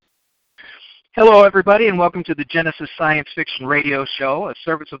Hello, everybody, and welcome to the Genesis Science Fiction Radio Show, a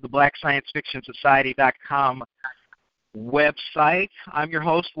service of the BlackScienceFictionSociety.com website. I'm your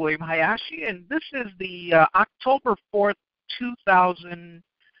host, William Hayashi, and this is the October 4th,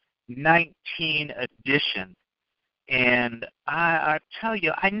 2019 edition. And I tell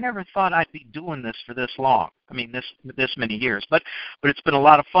you, I never thought I'd be doing this for this long. I mean, this many years. But it's been a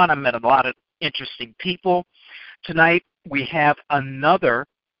lot of fun. I met a lot of interesting people. Tonight, we have another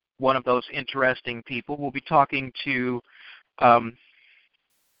one of those interesting people. We'll be talking to, Roosevelt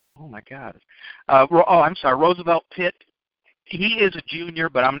Pitt. He is a junior,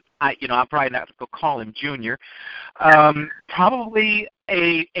 but I'm probably not going to call him junior. Probably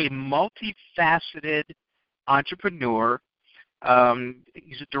a multifaceted entrepreneur.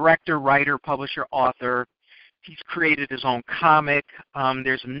 He's a director, writer, publisher, author. He's created his own comic.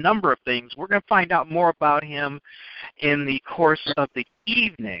 There's a number of things. We're going to find out more about him in the course of the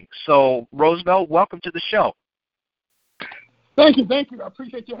evening. So, Roosevelt, welcome to the show. Thank you. I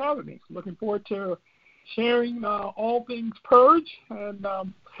appreciate you having me. Looking forward to sharing all things Purge, and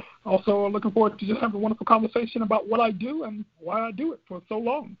also looking forward to just having a wonderful conversation about what I do and why I do it for so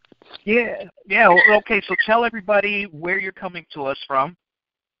long. Yeah. Okay, so tell everybody where you're coming to us from.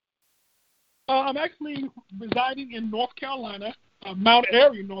 I'm actually residing in North Carolina, Mount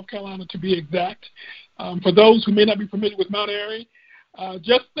Airy, North Carolina, to be exact. For those who may not be familiar with Mount Airy,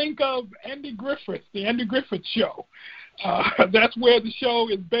 just think of Andy Griffith, the Andy Griffith Show. That's where the show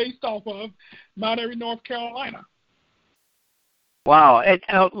is based off of, Mount Airy, North Carolina. Wow, and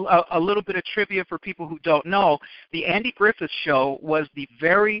a little bit of trivia for people who don't know, the Andy Griffith Show was the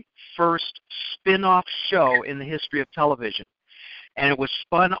very first spin-off show in the history of television. And it was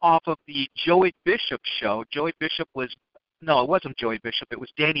spun off of the Joey Bishop show. It wasn't Joey Bishop. It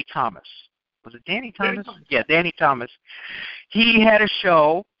was Danny Thomas. Was it Danny Thomas? Yeah, Danny Thomas. He had a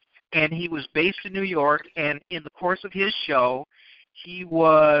show, and he was based in New York. And in the course of his show, he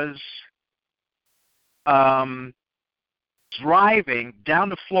was driving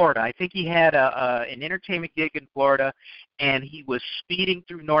down to Florida. I think he had an entertainment gig in Florida, and he was speeding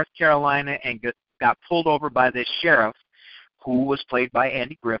through North Carolina and got pulled over by this sheriff, who was played by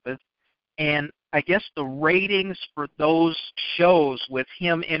Andy Griffith. And I guess the ratings for those shows with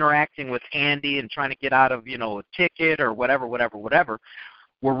him interacting with Andy and trying to get out of, a ticket or whatever,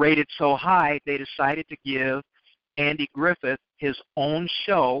 were rated so high, they decided to give Andy Griffith his own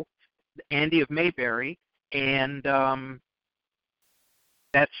show, Andy of Mayberry, and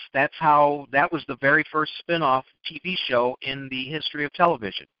that's how that was the very first spin-off TV show in the history of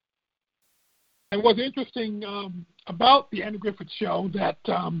television. And what's interesting about the Andy Griffith Show that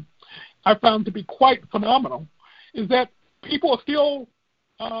I found to be quite phenomenal is that people are still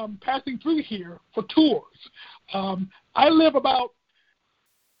passing through here for tours. I live about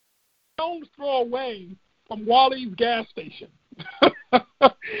a stone's throw away from Wally's gas station.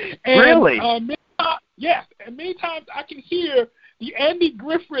 Really? Yes, and many times I can hear the Andy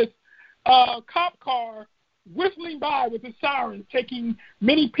Griffith cop car whistling by with the sirens, taking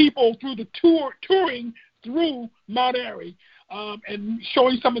many people through the touring through Mount Airy, and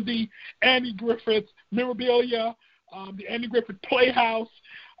showing some of the Andy Griffith memorabilia, the Andy Griffith Playhouse.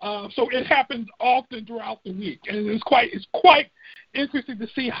 So it happens often throughout the week, and it's quite interesting to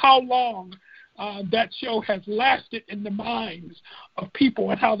see how long that show has lasted in the minds of people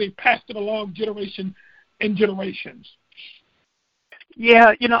and how they passed it along generation and generations.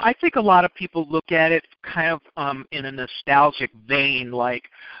 Yeah, I think a lot of people look at it kind of in a nostalgic vein, like,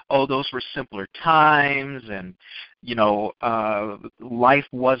 oh, those were simpler times, and, life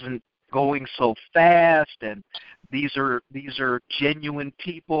wasn't going so fast, and these are genuine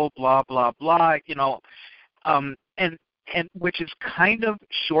people, blah, blah, blah, and which is kind of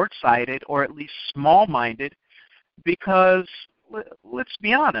short-sighted or at least small-minded, because let's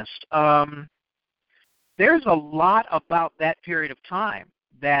be honest, there's a lot about that period of time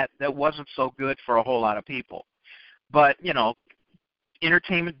that wasn't so good for a whole lot of people. But,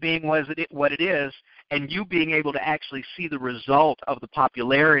 entertainment being what it is, and you being able to actually see the result of the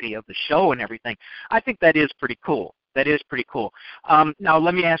popularity of the show and everything, I think that is pretty cool. Now,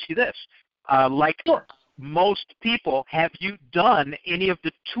 let me ask you this. Sure. Most people, have you done any of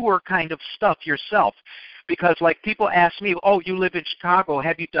the tour kind of stuff yourself? Because, people ask me, oh, you live in Chicago,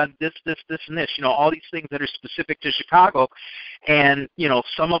 have you done this, and this? All these things that are specific to Chicago. And,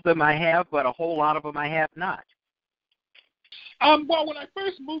 some of them I have, but a whole lot of them I have not. Well, when I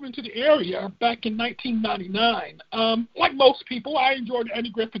first moved into the area back in 1999, like most people, I enjoyed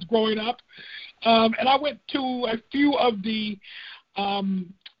Andy Griffith growing up. And I went to a few of the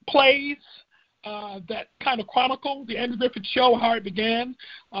plays that kind of chronicle the Andy Griffith Show, how it began.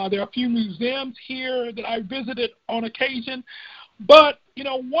 There are a few museums here that I visited on occasion. But,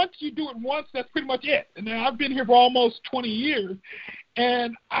 once you do it once, that's pretty much it. And now I've been here for almost 20 years,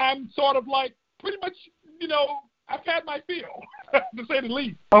 and I'm sort of like pretty much, I've had my fill, to say the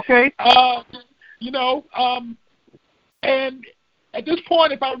least. Okay. And at this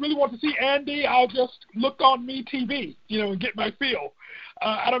point, if I really want to see Andy, I'll just look on MeTV, and get my fill.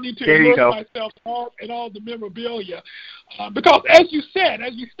 I don't need to immerse myself in all the memorabilia. Because as you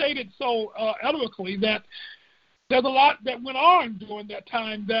stated so eloquently, that there's a lot that went on during that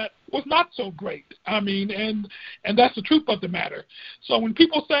time that was not so great. I mean, and that's the truth of the matter. So when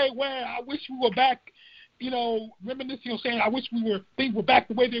people say, well, I wish we were back, reminiscing or saying, I wish things were back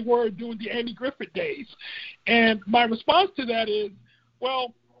the way they were during the Andy Griffith days. And my response to that is,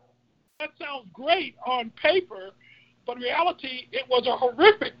 well, that sounds great on paper, but in reality, it was a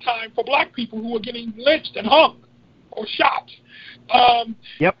horrific time for black people who were getting lynched and hung or shot.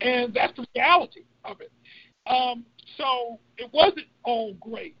 And that's the reality of it. So it wasn't all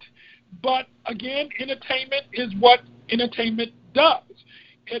great. But again, entertainment is what entertainment does.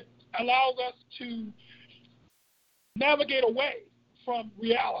 It allows us to navigate away from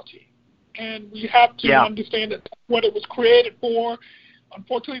reality. And we have to understand that that's what it was created for.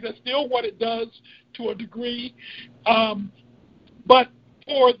 Unfortunately, that's still what it does to a degree. But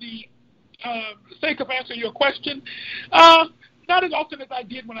for the sake of answering your question, not as often as I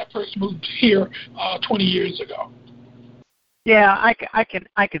did when I first moved here 20 years ago. Yeah, I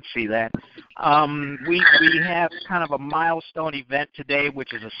can see that. We have kind of a milestone event today,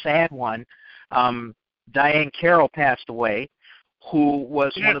 which is a sad one. Diane Carroll passed away, who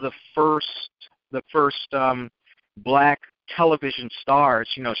was one of the first black television stars.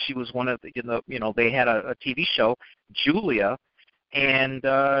 She was one of the they had a TV show, Julia, and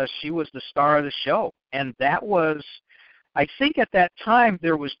she was the star of the show. And that was, I think at that time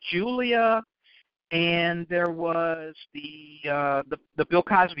there was Julia, and there was the Bill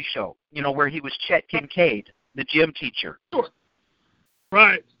Cosby show, where he was Chet Kincaid, the gym teacher. Sure.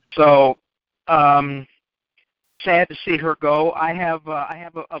 Right. So, sad to see her go. I have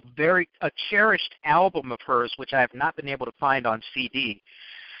a cherished album of hers, which I have not been able to find on CD,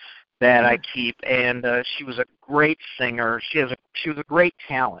 that I keep, and she was a great singer. She was a great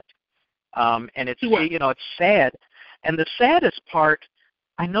talent. And it's it's sad. And the saddest part,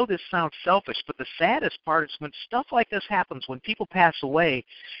 I know this sounds selfish, but the saddest part is when stuff like this happens, when people pass away,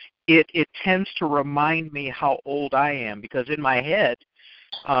 it tends to remind me how old I am, because in my head,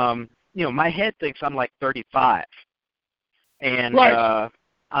 my head thinks I'm like 35, and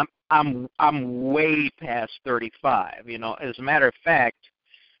I'm way past 35. As a matter of fact,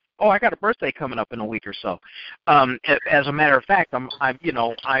 I got a birthday coming up in a week or so. As a matter of fact, I'm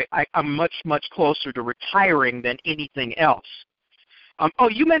much closer to retiring than anything else.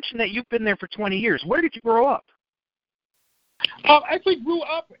 You mentioned that you've been there for 20 years. Where did you grow up? I actually grew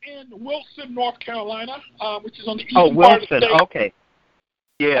up in Wilson, North Carolina, which is on the eastern part of the state. Okay.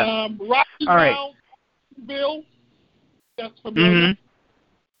 Yeah. Rocky Mount, Bill. That's familiar.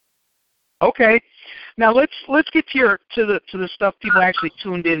 Mm-hmm. Okay. Now let's get to the stuff people actually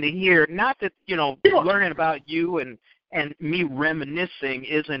tuned in to hear. Not that learning about you and me reminiscing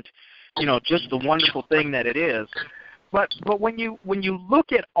isn't just the wonderful thing that it is, but when you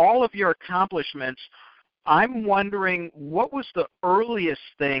look at all of your accomplishments, I'm wondering what was the earliest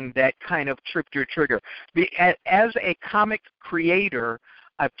thing that kind of tripped your trigger. As a comic creator,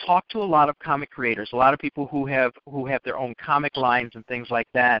 I've talked to a lot of comic creators, a lot of people who have their own comic lines and things like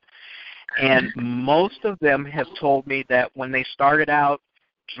that. And most of them have told me that when they started out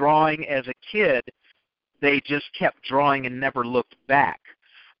drawing as a kid, they just kept drawing and never looked back.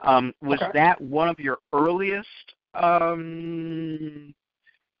 Was that one of your earliest, I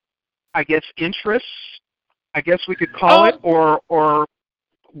guess, interests, I guess we could call it, or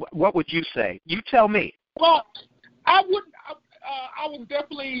what would you say? You tell me. Well, I was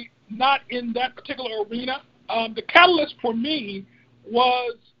definitely not in that particular arena. The catalyst for me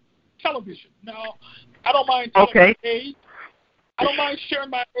was television. Now, I don't mind telling my age. I don't mind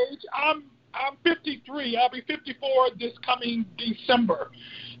sharing my age. I'm 53. I'll be 54 this coming December.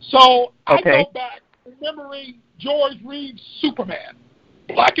 So I go back remembering George Reeves' Superman,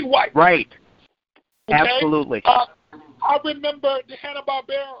 black and white. Right. Okay? Absolutely. I remember the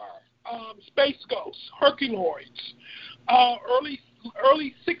Hanna-Barbera, Space Ghost, Herculoids, early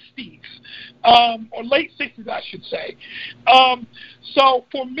 60s, or late 60s, I should say. So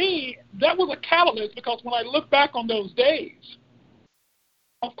for me, that was a catalyst, because when I look back on those days,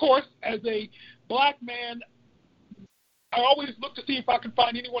 of course, as a black man I always look to see if I can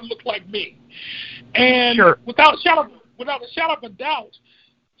find anyone look like me. And Sure. without a shadow of a doubt,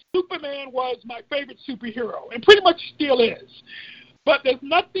 Superman was my favorite superhero, and pretty much still is. But there's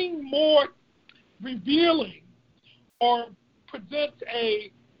nothing more revealing or presents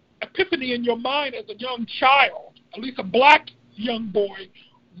a epiphany in your mind as a young child, at least a black young boy,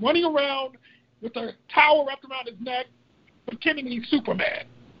 running around with a towel wrapped around his neck, pretending he's Superman,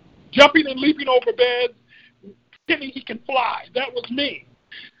 jumping and leaping over beds, pretending he can fly. That was me.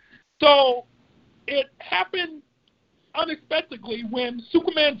 So it happened unexpectedly when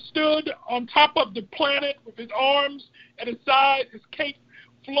Superman stood on top of the planet with his arms at his side, his cape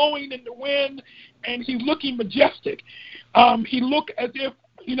flowing in the wind, and he's looking majestic. He looked as if,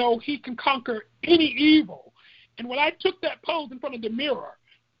 he can conquer any evil. And when I took that pose in front of the mirror,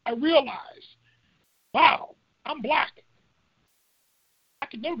 I realized, wow, I'm black. I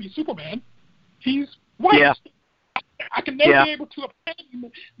can never be Superman. He's white. Yeah. I can never be able to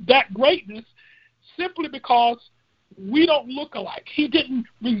obtain that greatness simply because we don't look alike. He didn't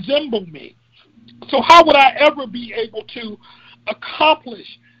resemble me. So how would I ever be able to accomplish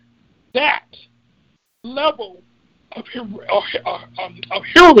that level of heroism?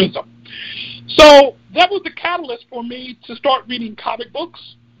 So that was the catalyst for me to start reading comic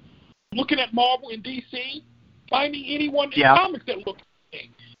books, looking at Marvel and DC, finding anyone in comics that looked like me.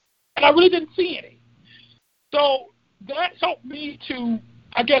 And I really didn't see any. So that helped me to,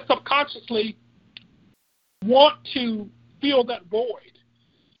 I guess, subconsciously want to fill that void.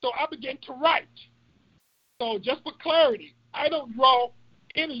 So I began to write. So just for clarity, I don't draw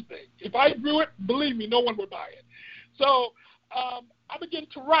anything. If I drew it, believe me, no one would buy it. So I began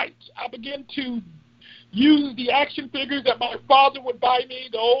to write. I began to use the action figures that my father would buy me,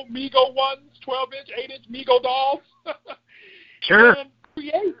 the old Mego ones, 12-inch, 8-inch Mego dolls. Sure.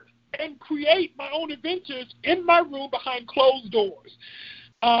 And create my own adventures in my room behind closed doors.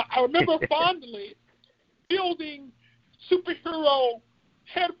 I remember fondly building superhero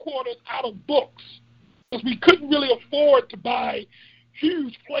headquarters out of books because we couldn't really afford to buy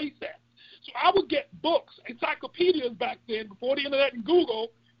huge play sets. So I would get books, encyclopedias back then, before the internet and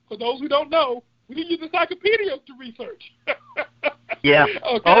Google. For those who don't know, we didn't use encyclopedias to research. Yeah.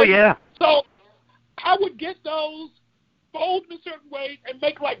 Okay? Oh, yeah. So I would get those, fold in a certain way, and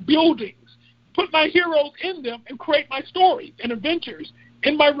make like buildings, put my heroes in them, and create my stories and adventures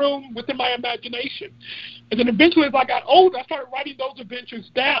in my room within my imagination. And then eventually, as I got older, I started writing those adventures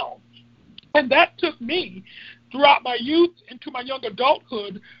down. And that took me throughout my youth into my young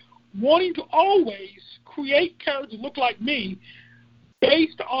adulthood, wanting to always create characters that look like me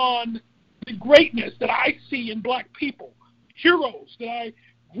based on the greatness that I see in black people, heroes that I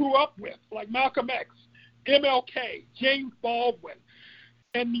grew up with, like Malcolm X, MLK, James Baldwin,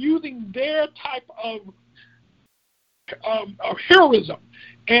 and using their type of heroism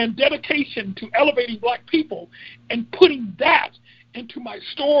and dedication to elevating black people and putting that into my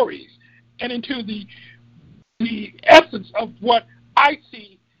stories and into the essence of what I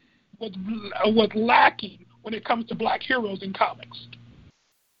see was lacking when it comes to black heroes in comics.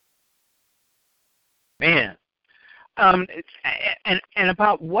 Man. And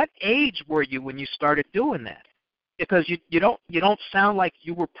about what age were you when you started doing that? Because you don't sound like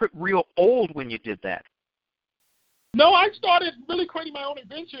you were real old when you did that. No, I started really creating my own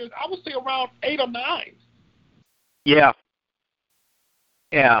adventures, I would say around 8 or 9. Yeah.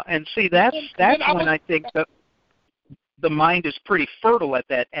 Yeah, and see that's when I think the mind is pretty fertile at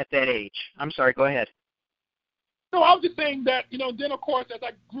that age. I'm sorry, go ahead. No, I was just saying that, then of course as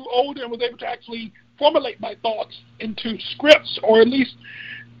I grew older and was able to actually formulate my thoughts into scripts, or at least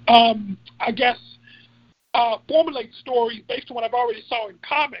formulate stories based on what I've already saw in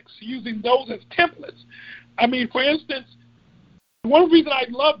comics, using those as templates. I mean, for instance, one reason I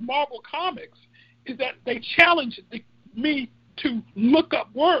love Marvel Comics is that they challenged me to look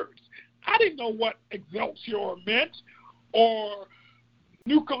up words. I didn't know what Excelsior meant, or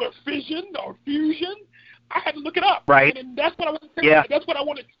nuclear fission or fusion. I had to look it up. Right. And that's what I want to say. Yeah. That's what I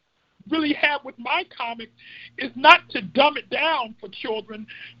want to really have with my comics, is not to dumb it down for children,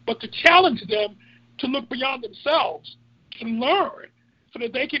 but to challenge them to look beyond themselves, to learn, so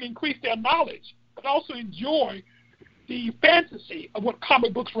that they can increase their knowledge, but also enjoy the fantasy of what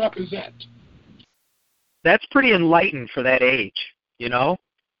comic books represent. That's pretty enlightened for that age,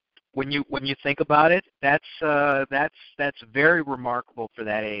 When you think about it, that's very remarkable for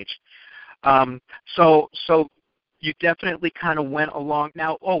that age. So you definitely kind of went along.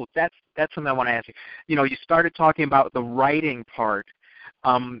 Now, that's something I want to ask you. You started talking about the writing part.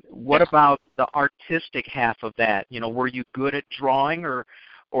 What about the artistic half of that? Were you good at drawing, or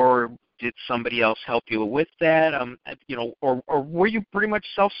did somebody else help you with that? Or were you pretty much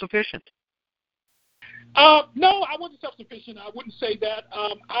self-sufficient? No, I wasn't self-sufficient. I wouldn't say that.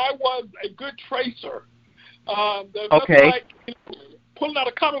 I was a good tracer. Okay. Like pulling out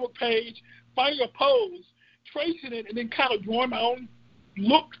a comic book page, finding a pose, tracing it, and then kind of drawing my own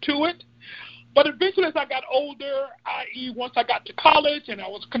look to it. But eventually, as I got older, i.e., once I got to college and I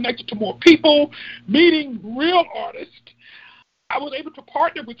was connected to more people, meeting real artists, I was able to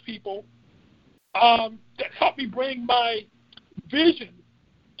partner with people that helped me bring my vision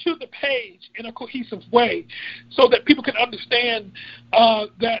to the page in a cohesive way so that people can understand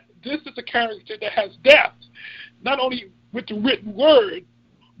that this is a character that has depth, not only with the written word,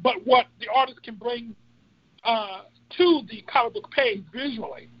 but what the artist can bring to the comic book page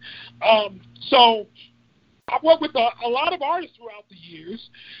visually. So I worked with a lot of artists throughout the years,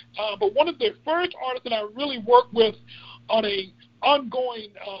 but one of the first artists that I really worked with on a ongoing,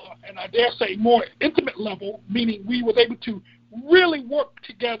 and I dare say more intimate level, meaning we was able to really work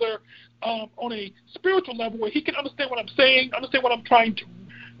together on a spiritual level where he can understand what I'm saying, understand what I'm trying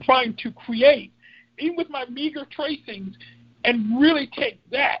to create, even with my meager tracings, and really take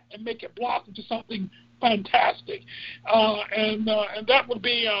that and make it blossom to something fantastic. And that would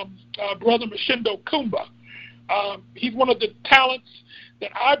be Brother Mashindo Kumba. He's one of the talents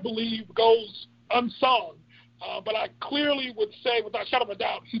that I believe goes unsung. But I clearly would say, without a shadow of a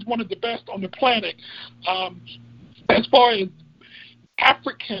doubt, he's one of the best on the planet as far as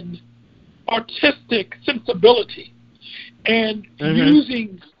African artistic sensibility and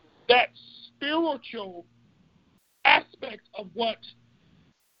using that spiritual aspect of what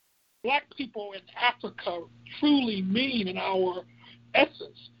Black people in Africa truly mean in our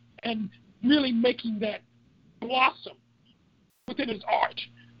essence, and really making that blossom within his art.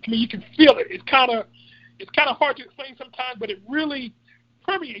 I mean, you can feel it. It's kind of hard to explain sometimes, but it really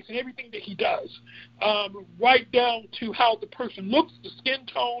permeates in everything that he does, right down to how the person looks, the skin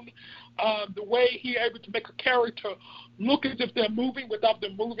tone, the way he's able to make a character look as if they're moving without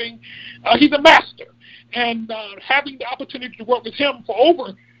them moving. He's a master, and having the opportunity to work with him for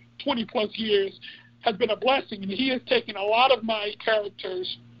over 20-plus years has been a blessing, and he has taken a lot of my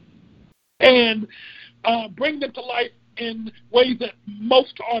characters and bring them to life in ways that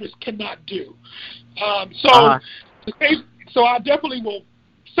most artists cannot do. So I definitely will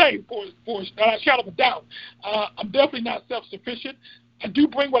say, for a shadow of a doubt, I'm definitely not self-sufficient. I do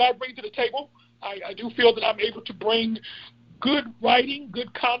bring what I bring to the table. I do feel that I'm able to bring good writing,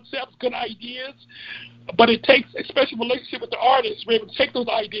 good concepts, good ideas, but it takes a special relationship with the artist to be able to take those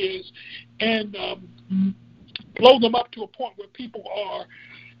ideas and blow them up to a point where people are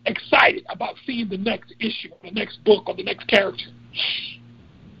excited about seeing the next issue, the next book, or the next character.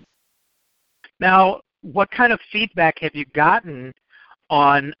 Now, what kind of feedback have you gotten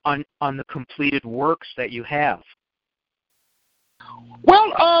on the completed works that you have?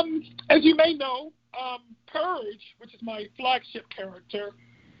 Well, as you may know, Purge, which is my flagship character,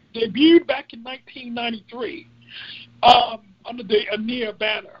 debuted back in 1993 under the Anir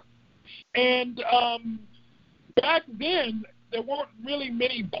banner. And back then, there weren't really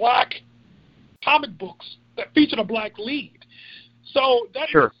many Black comic books that featured a Black lead. So that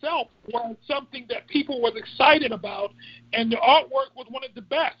in itself was something that people was excited about, and the artwork was one of the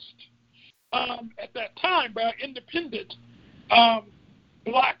best at that time by an independent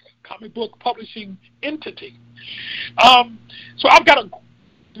Black comic book publishing entity. So I've got to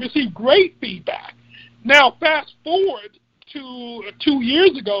receive great feedback. Now, fast forward to 2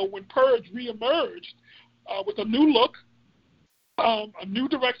 years ago when Purge reemerged with a new look, a new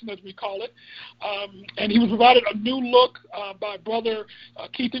direction, as we call it, and he was provided a new look by Brother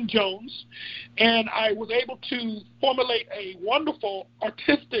Keaton Jones, and I was able to formulate a wonderful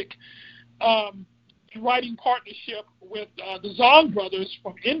artistic writing partnership with the Zong brothers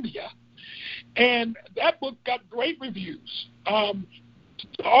from India, and that book got great reviews.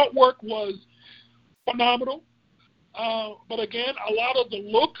 The artwork was phenomenal, but again, a lot of the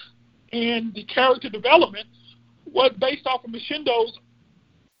look and the character development was based off of Mashindo's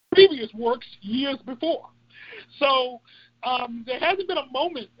previous works years before. So there hasn't been a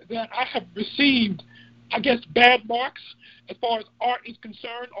moment that I have received, I guess, bad marks as far as art is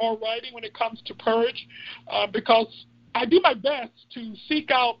concerned or writing when it comes to Purge, because I do my best to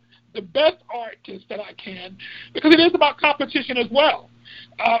seek out the best artists that I can, because it is about competition as well.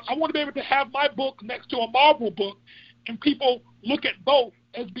 I want to be able to have my book next to a Marvel book and people look at both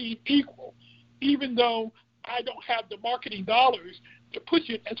as being equal, even though I don't have the marketing dollars to push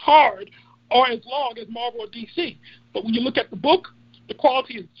it as hard or as long as Marvel or DC. But when you look at the book, the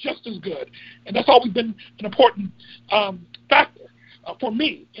quality is just as good. And that's always been an important factor. for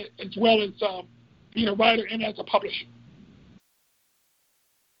me, as well as being a writer and as a publisher.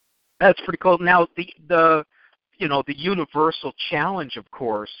 That's pretty cool. Now, the universal challenge, of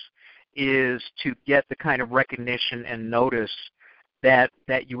course, is to get the kind of recognition and notice that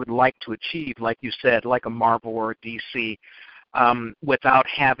you would like to achieve, like you said, like a Marvel or a DC, without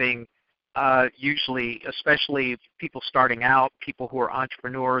having usually, especially people starting out, people who are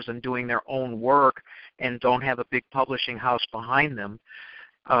entrepreneurs and doing their own work and don't have a big publishing house behind them.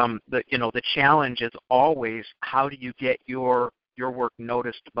 The challenge is always, how do you get your work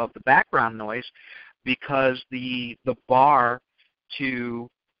noticed above the background noise, because the bar to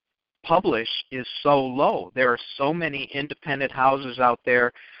publish is so low. There are so many independent houses out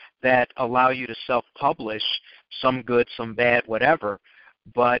there that allow you to self-publish, some good, some bad, whatever.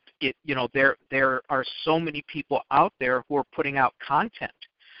 But there are so many people out there who are putting out content.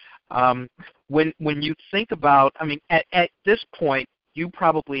 When you think about, at this point, you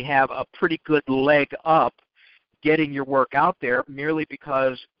probably have a pretty good leg up getting your work out there, merely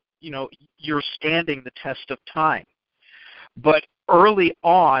because you're standing the test of time. But early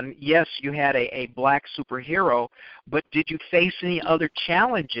on, yes, you had a black superhero, but did you face any other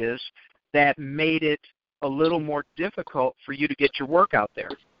challenges that made it a little more difficult for you to get your work out there?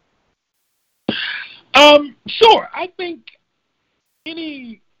 Sure. I think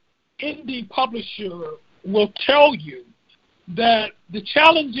any indie publisher will tell you that the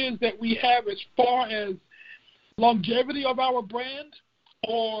challenges that we have as far as longevity of our brand,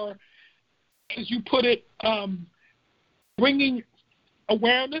 or, as you put it, bringing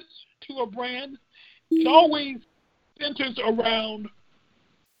awareness to a brand, it always centers around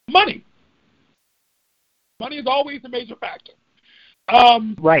money. Money is always a major factor.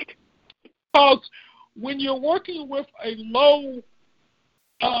 Right. Because when you're working with a low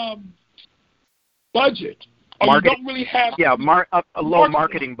budget, or you don't really have a low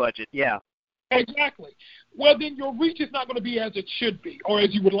marketing budget, yeah. Exactly. Well, then your reach is not going to be as it should be, or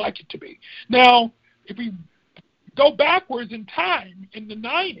as you would like it to be. Now, if we go backwards in time, in the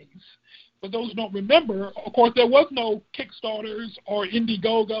 90s, for those who don't remember, of course, there was no Kickstarters or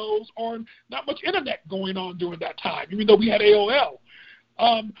Indiegogos or not much internet going on during that time, even though we had AOL.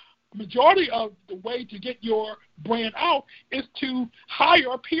 Majority of the way to get your brand out is to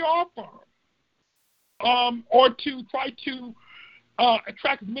hire a PR firm, or to try to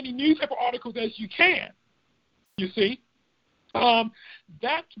attract as many newspaper articles as you can. You see,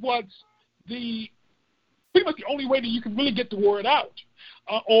 that's what's pretty much the only way that you can really get the word out.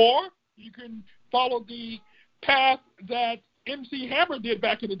 Or you can follow the path that MC Hammer did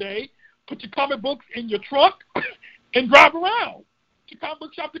back in the day: put your comic books in your truck and drive around to comic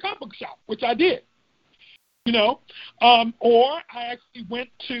book shop to comic book shop, which I did. Or I actually went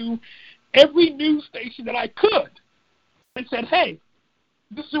to every news station that I could and said, "Hey,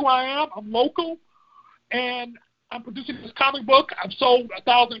 this is who I am. I'm local, and I'm producing this comic book. I've sold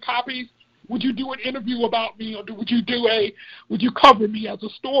 1,000 copies. Would you do an interview about me, or would you cover me as a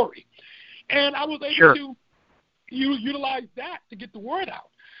story?" And I was able to utilize that to get the word out.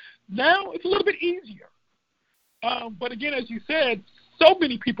 Now it's a little bit easier. But again, as you said, so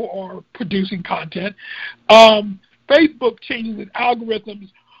many people are producing content. Facebook changing its algorithms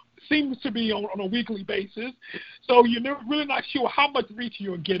seems to be on a weekly basis, so you're really not sure how much reach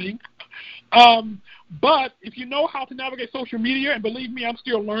you're getting. But if you know how to navigate social media, and believe me, I'm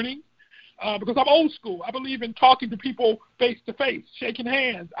still learning, because I'm old school. I believe in talking to people face-to-face, shaking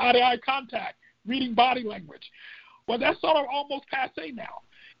hands, eye-to-eye contact, reading body language. Well, that's sort of almost passé now.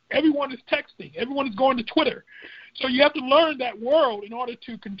 Everyone is texting. Everyone is going to Twitter. So you have to learn that world in order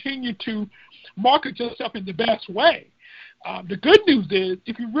to continue to market yourself in the best way. The good news is,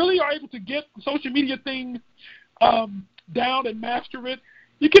 if you really are able to get the social media thing down and master it,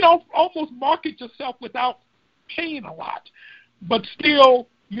 you can almost market yourself without paying a lot. But still,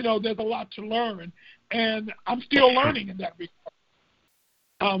 there's a lot to learn, and I'm still learning in that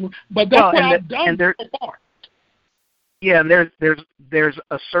regard. But that's what I've done so far. Yeah, and there's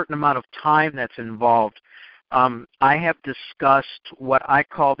a certain amount of time that's involved. I have discussed what I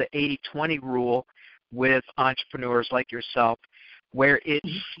call the 80-20 rule with entrepreneurs like yourself, where it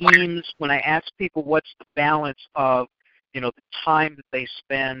seems, when I ask people what's the balance of, the time that they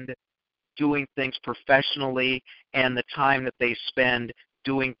spend doing things professionally and the time that they spend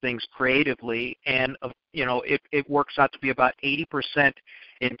doing things creatively, and it works out to be about 80%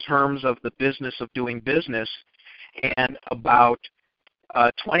 in terms of the business of doing business, and about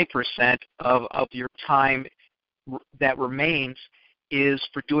 20% of your time that remains is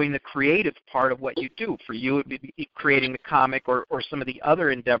for doing the creative part of what you do. For you, it would be creating the comic or some of the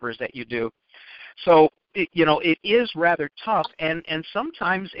other endeavors that you do. So, it is rather tough, and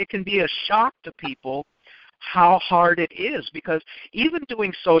sometimes it can be a shock to people how hard it is, because even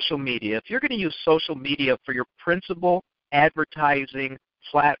doing social media, if you're going to use social media for your principal advertising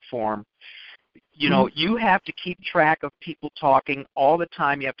platform, you have to keep track of people talking all the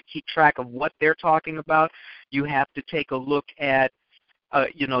time. You have to keep track of what they're talking about. You have to take a look at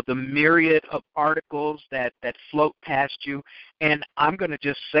the myriad of articles that float past you. And I'm going to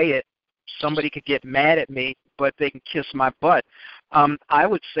just say it. Somebody could get mad at me, but they can kiss my butt. I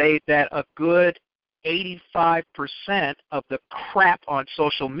would say that a good 85% of the crap on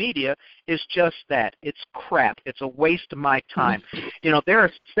social media is just that. It's crap. It's a waste of my time. There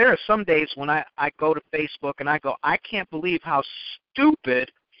are some days when I go to Facebook and I go, I can't believe how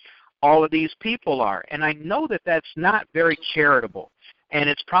stupid all of these people are. And I know that that's not very charitable. And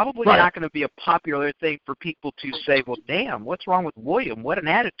it's probably not going to be a popular thing for people to say, well, damn, what's wrong with William? What an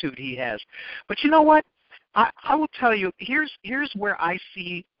attitude he has. But you know what? I will tell you, here's where I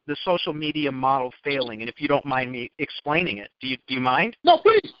see the social media model failing, and if you don't mind me explaining it. Do you mind? No,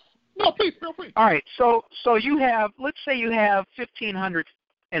 please. No, please, feel free. All right, so you have, let's say you have 1,500,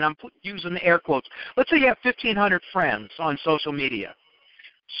 and I'm using the air quotes. Let's say you have 1,500 friends on social media.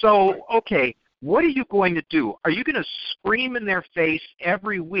 So, okay, what are you going to do? Are you going to scream in their face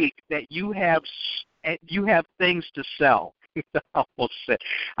every week that you have things to sell? Almost said.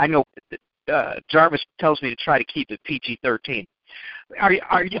 I know Jarvis tells me to try to keep it PG-13.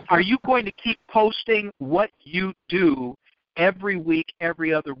 Are you going to keep posting what you do every week,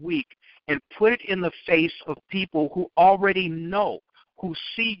 every other week, and put it in the face of people who already know, who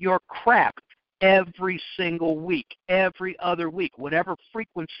see your crap every single week, every other week, whatever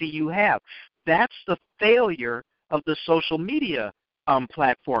frequency you have? That's the failure of the social media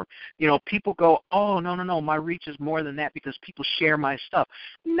platform. People go, oh, no, my reach is more than that because people share my stuff.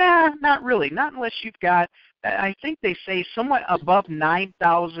 Nah, not really. Not unless you've got, I think they say somewhat above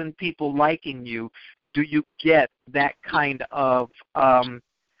 9,000 people liking you, do you get that kind of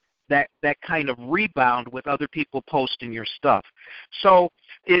that kind of rebound with other people posting your stuff. So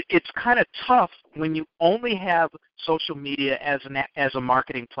it's kind of tough when you only have social media as a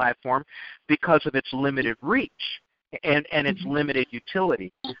marketing platform because of its limited reach and its limited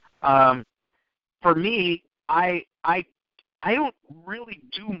utility. For me, I don't really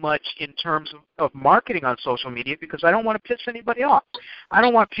do much in terms of marketing on social media because I don't want to piss anybody off. I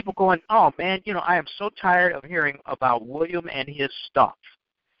don't want people going, oh, man, I am so tired of hearing about William and his stuff.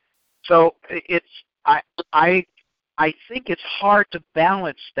 So I think it's hard to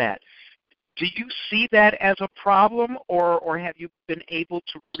balance that. Do you see that as a problem, or have you been able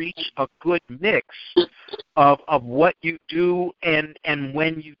to reach a good mix of what you do and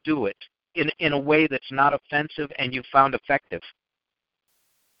when you do it in a way that's not offensive and you found effective?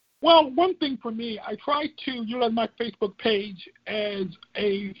 Well, one thing for me, I try to utilize my Facebook page as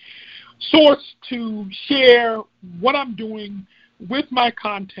a source to share what I'm doing with my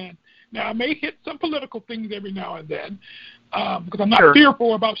content. Now, I may hit some political things every now and then because I'm not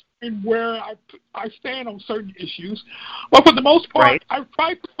fearful about sharing where I stand on certain issues. But for the most part, I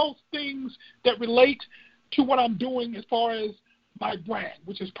try to post things that relate to what I'm doing as far as my brand,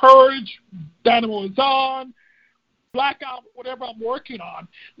 which is Purge, Dynamo is on, Blackout, whatever I'm working on.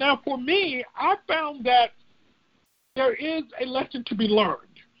 Now, for me, I found that there is a lesson to be learned.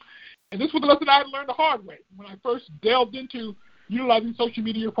 And this was a lesson I learned the hard way when I first delved into utilizing social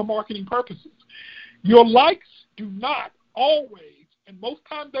media for marketing purposes. Your likes do not always, and most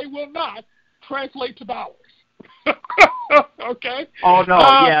times they will not, translate to dollars. Okay? Oh,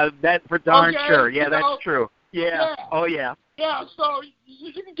 no, that's for darn sure. Yeah, that's true. Yeah. Oh, yeah. Yeah, so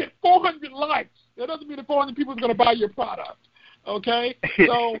you can get 400 likes. That doesn't mean that 400 people are going to buy your product. Okay?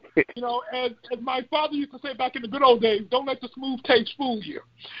 So, as my father used to say back in the good old days, don't let the smooth taste fool you.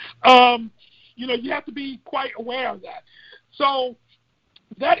 You have to be quite aware of that. So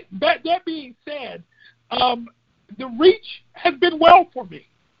that being said, the reach has been well for me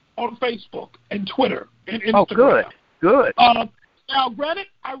on Facebook and Twitter and Instagram. Oh, good. Now, granted,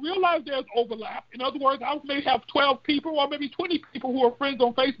 I realize there's overlap. In other words, I may have 12 people or maybe 20 people who are friends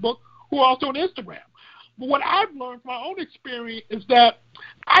on Facebook who are also on Instagram. But what I've learned from my own experience is that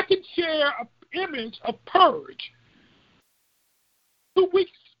I can share an image of Purge 2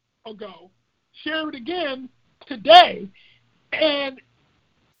 weeks ago, share it again today, and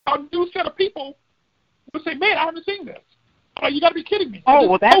a new set of people will say, man, I haven't seen this. You got to be kidding me. Oh,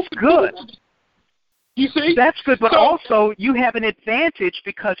 well, that's good. You see? That's good, but also you have an advantage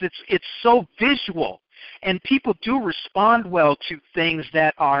because it's so visual, and people do respond well to things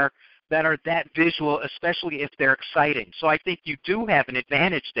that are that visual, especially if they're exciting. So I think you do have an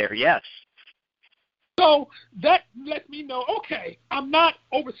advantage there, yes. So that lets me know, okay, I'm not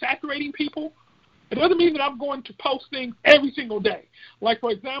oversaturating people. It doesn't mean that I'm going to post things every single day. Like,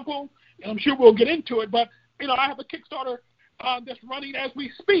 for example, and I'm sure we'll get into it, but, I have a Kickstarter that's running as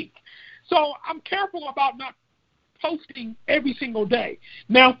we speak. So I'm careful about not posting every single day.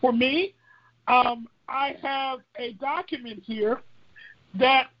 Now, for me, I have a document here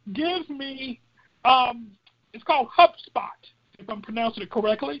that gives me, it's called HubSpot, if I'm pronouncing it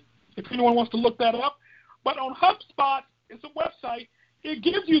correctly, if anyone wants to look that up. But on HubSpot, it's a website. It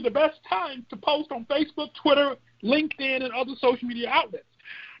gives you the best time to post on Facebook, Twitter, LinkedIn, and other social media outlets.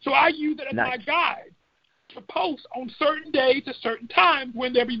 So I use it as my guide to post on certain days at certain times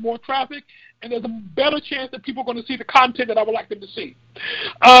when there'll be more traffic and there's a better chance that people are going to see the content that I would like them to see.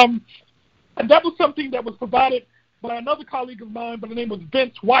 And that was something that was provided by another colleague of mine by the name of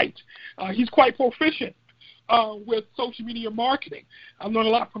Vince White. He's quite proficient with social media marketing. I've learned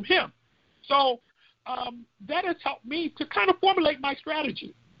a lot from him. So that has helped me to kind of formulate my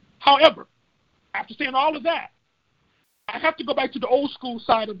strategy. However, after saying all of that, I have to go back to the old school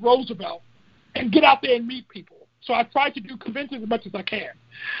side of Roosevelt and get out there and meet people. So I try to do conventions as much as I can.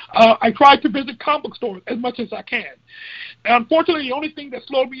 I try to visit comic book stores as much as I can. And unfortunately, the only thing that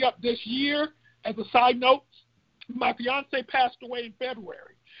slowed me up this year, as a side note, my fiance passed away in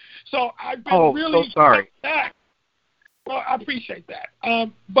February. So I've been really so sorry. back. Well, I appreciate that.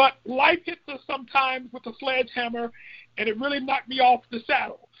 But life hits us sometimes with a sledgehammer, and it really knocked me off the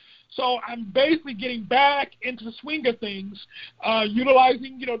saddle. So I'm basically getting back into the swing of things,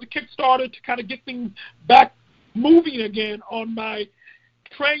 utilizing, the Kickstarter to kind of get things back moving again on my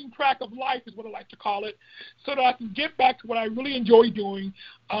train track of life is what I like to call it, so that I can get back to what I really enjoy doing,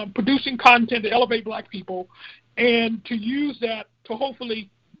 producing content to elevate Black people, and to use that to hopefully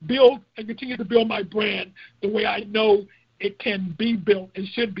build and continue to build my brand the way I know it can be built and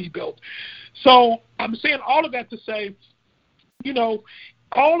should be built. So I'm saying all of that to say,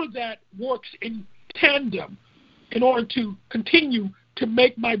 all of that works in tandem in order to continue to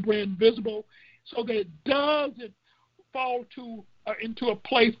make my brand visible so that it doesn't fall into a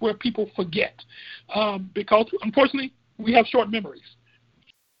place where people forget. Because, unfortunately, we have short memories.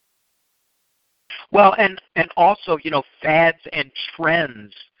 Well, and also, fads and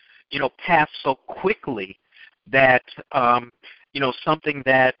trends, pass so quickly that, something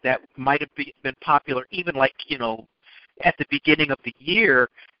that might have been popular even like, at the beginning of the year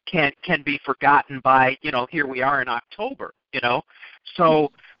can be forgotten by, here we are in October, So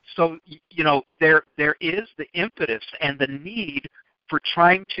there is the impetus and the need for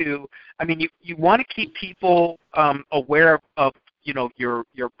trying to, you want to keep people aware of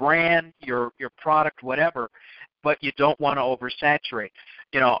your brand, your product, whatever, but you don't want to oversaturate,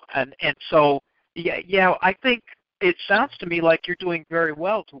 and so I think it sounds to me like you're doing very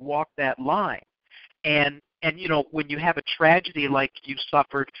well to walk that line. And when you have a tragedy like you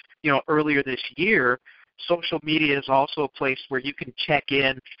suffered, earlier this year, social media is also a place where you can check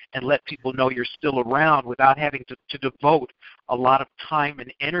in and let people know you're still around without having to devote a lot of time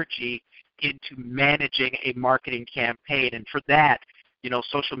and energy into managing a marketing campaign. And for that,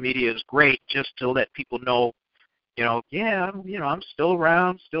 social media is great just to let people know, I'm still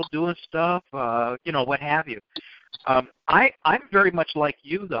around, still doing stuff, what have you. I'm very much like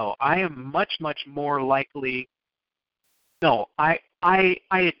you, though. I am much, much more likely. No, I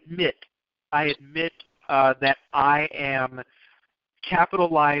admit that I am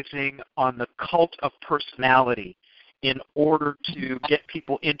capitalizing on the cult of personality in order to get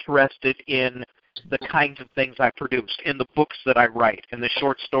people interested in the kinds of things I produce, in the books that I write, in the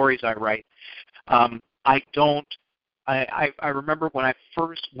short stories I write. I remember when I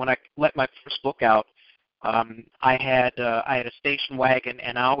let my first book out, I had a station wagon,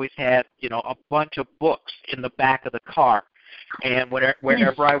 and I always had a bunch of books in the back of the car. And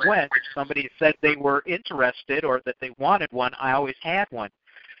wherever I went, if somebody said they were interested or that they wanted one, I always had one.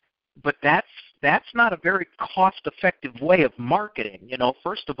 But that's not a very cost-effective way of marketing.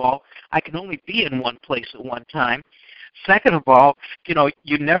 First of all, I can only be in one place at one time. Second of all,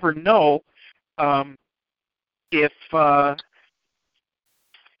 you never know if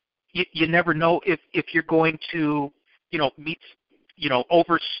you never know if you're going to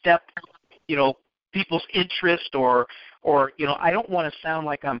overstep people's interest or I don't want to sound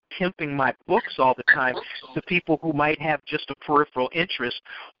like I'm pimping my books all the time to people who might have just a peripheral interest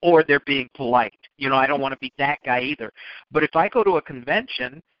or they're being polite. I don't want to be that guy either. But if I go to a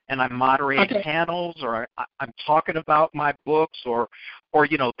convention and I'm moderating panels or I'm talking about my books or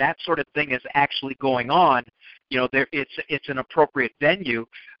that sort of thing is actually going on, it's an appropriate venue,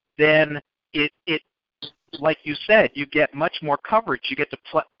 then it like you said, you get much more coverage. You get to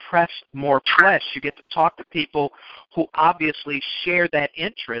press more flesh. You get to talk to people who obviously share that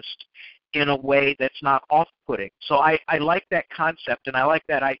interest in a way that's not off-putting. So I like that concept, and I like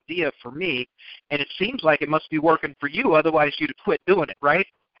that idea for me, and it seems like it must be working for you, otherwise you'd quit doing it, right?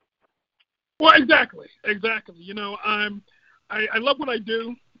 Well, exactly. You know, I love what I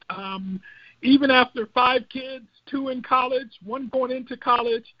do. Even after 5 kids, 2 in college, 1 going into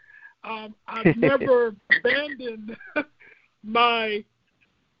college, I've never abandoned my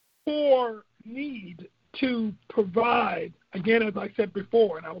core need to provide, again, as I said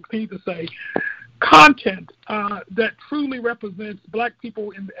before, and I will continue to say, content that truly represents black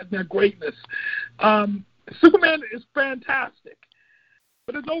people in their greatness. Superman is fantastic,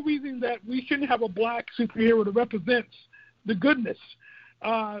 but there's no reason that we shouldn't have a black superhero that represents the goodness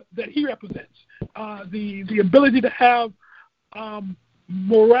that he represents, the ability to have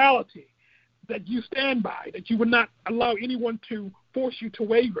morality that you stand by, that you would not allow anyone to force you to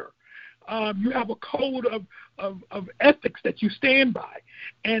waver. You have a code of ethics that you stand by,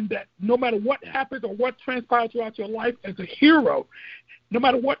 and that no matter what happens or what transpires throughout your life as a hero, no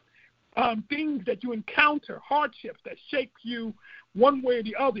matter what things that you encounter, hardships that shape you one way or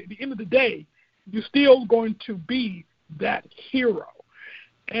the other, at the end of the day, you're still going to be that hero.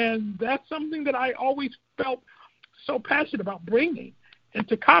 And that's something that I always felt so passionate about bringing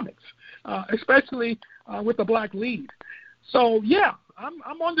into comics, especially with a black lead. So, yeah,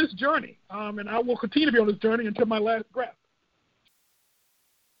 I'm on this journey, and I will continue to be on this journey until my last breath.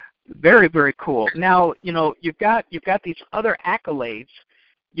 Very, very cool. Now, you know, you've got these other accolades.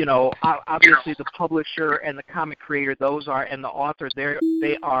 You know, obviously the publisher and the comic creator, those are, and the author,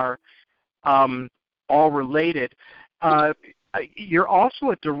 they are all related. You're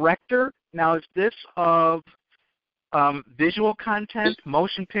also a director. Now, is this of visual content,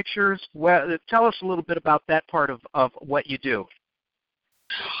 motion pictures? Well, tell us a little bit about that part of what you do.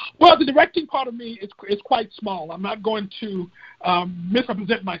 Well, the directing part of me is quite small. I'm not going to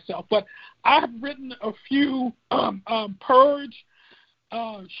misrepresent myself, but I have written a few Purge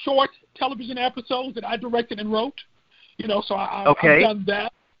short television episodes that I directed and wrote. You know, so I've done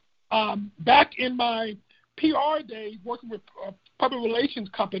that. Back in my PR days, working with a public relations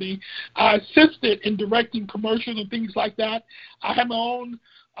company, I assisted in directing commercials and things like that. I had my own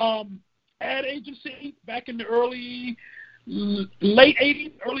ad agency back in the late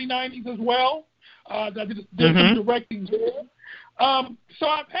 80s, early 90s as well. That did some directing there. So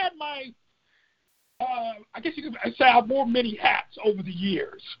I've had my, I guess you could say I've worn many hats over the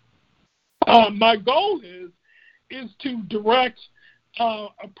years. My goal is to direct a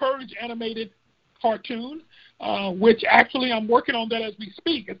Purge animated cartoon, which actually I'm working on that as we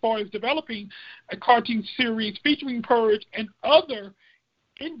speak, as far as developing a cartoon series featuring Purge and other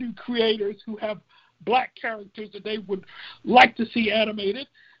indie creators who have black characters that they would like to see animated.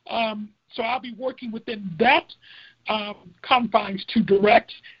 So I'll be working within that confines to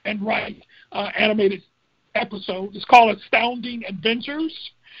direct and write animated episodes. It's called Astounding Adventures.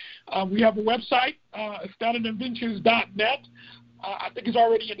 We have a website, astoundingadventures.net. I think it's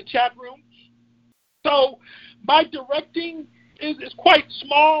already in the chat room. So my directing is quite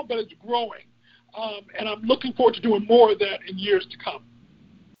small, but it's growing. And I'm looking forward to doing more of that in years to come.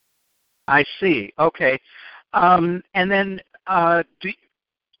 I see. Okay. And then,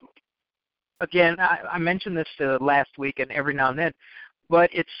 again, I mentioned this last week and every now and then, but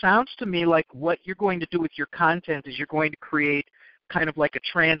it sounds to me like what you're going to do with your content is you're going to create kind of like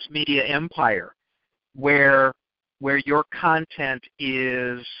a transmedia empire where your content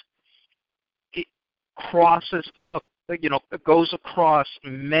goes across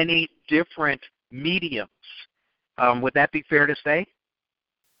many different mediums. Would that be fair to say?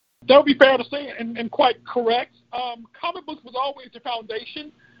 That would be fair to say, and quite correct. Comic books was always the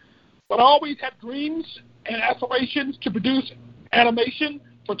foundation, but I always had dreams and aspirations to produce animation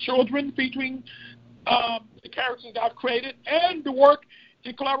for children featuring the characters I've created, and to work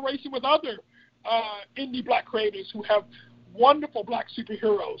in collaboration with other indie black creators who have wonderful black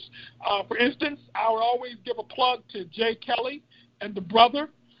superheroes. For instance, I would always give a plug to Jay Kelly and the Brother,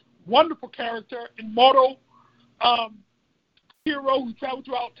 wonderful character, immortal hero who travels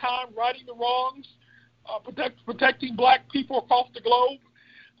throughout time, righting the wrongs, protecting black people across the globe.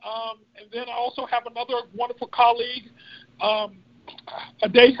 And then I also have another wonderful colleague,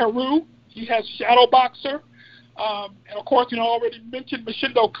 Ade Haru. He has Shadow Boxer. And of course, I already mentioned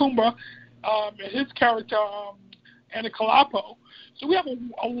Machindo Kuma and his character, Anikalapo. So we have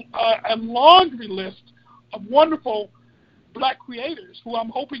a laundry list of wonderful black creators who I'm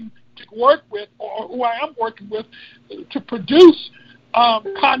hoping to work with, or who I am working with, to produce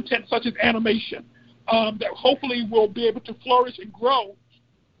content such as animation that hopefully will be able to flourish and grow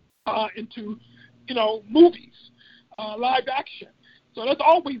into, movies, live action. So that's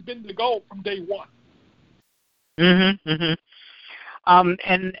always been the goal from day one. Mm-hmm.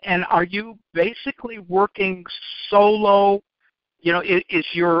 And are you basically working solo? Is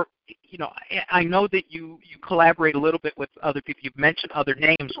your, I know that you collaborate a little bit with other people. You've mentioned other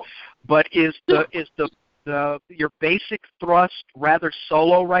names, but is your basic thrust rather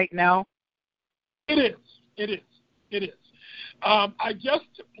solo right now? It is. I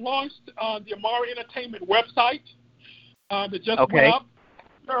just launched the Amari Entertainment website that just went up.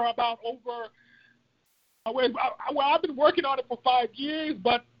 There are about over. I've been working on it for 5 years,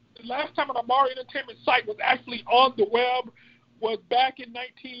 but the last time an Amari Entertainment site was actually on the web was back in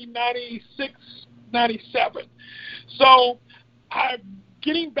 1996, 97. So I'm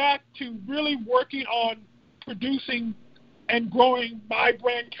getting back to really working on producing and growing my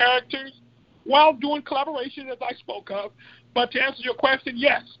brand characters while doing collaboration, as I spoke of. But to answer your question,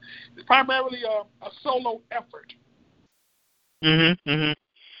 yes, it's primarily a solo effort. Mm-hmm.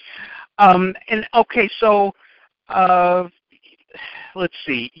 And okay, so let's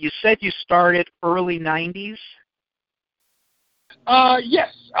see. You said you started early 90s?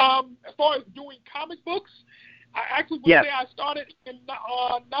 Yes. As far as doing comic books, I actually would say I started in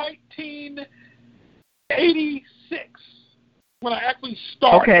 1986 when I actually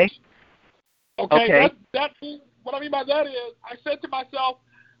started. Okay. That means, what I mean by that is I said to myself,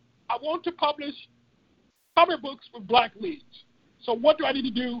 I want to publish comic books with black leads. So what do I need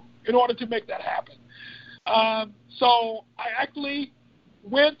to do in order to make that happen? So I actually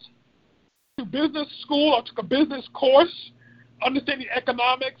went to business school. I took a business course, understanding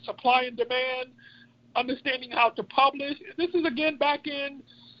economics, supply and demand, understanding how to publish. This is, again, back in,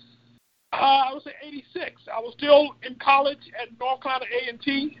 I would say, 86. I was still in college at North Carolina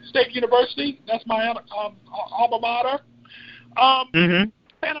A&T State University. That's my alma mater. And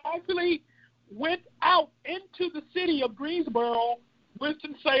I actually went out into the city of Greensboro,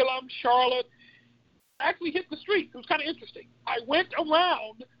 Winston-Salem, Charlotte, actually hit the street. It was kind of interesting. I went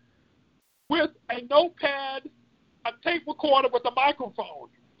around with a notepad, a tape recorder with a microphone,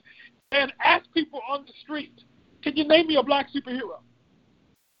 and asked people on the street, can you name me a black superhero?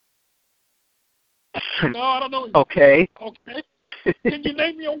 No, I don't know. Okay. Can you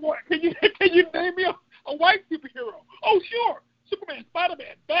name me a white superhero? Oh, sure. Superman,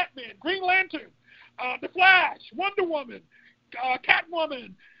 Spider-Man, Batman, Green Lantern, The Flash, Wonder Woman,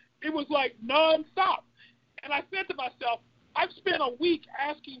 Catwoman. It was like nonstop. And I said to myself, I've spent a week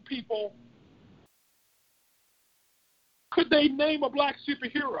asking people, could they name a black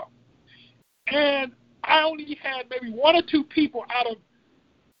superhero? And I only had maybe 1 or 2 people out of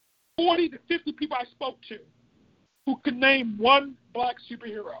 40 to 50 people I spoke to who could name one black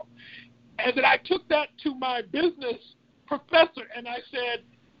superhero. And then I took that to my business professor and I said,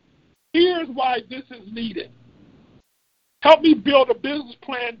 here's why this is needed. Help me build a business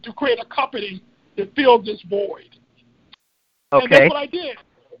plan to create a company to fill this void. Okay. And that's what I did.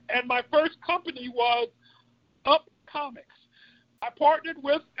 And my first company was Up Comics. I partnered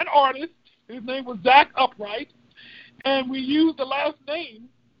with an artist. His name was Zach Upright. And we used the last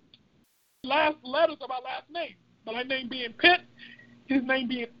letters of our last name. My name being Pitt, his name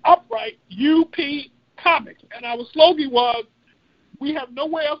being Upright, UP Comics. And our slogan was, we have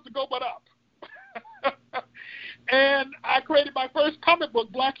nowhere else to go but up. And I created my first comic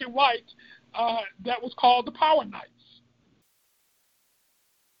book, black and white, that was called The Power Knights.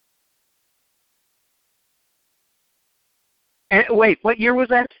 And wait, what year was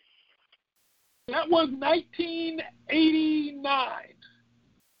that? That was 1989.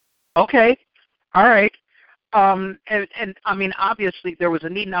 Okay. All right. And I mean, obviously there was a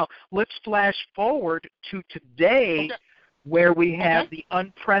need. Now, let's flash forward to today, where we have the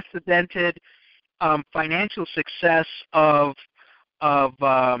unprecedented financial success of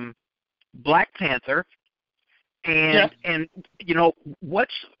Black Panther, and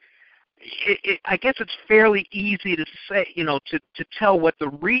I guess it's fairly easy to say, to tell what the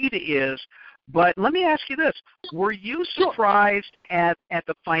read is. But let me ask you this: were you surprised at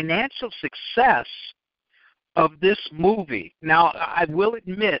the financial success of this movie? Now, I will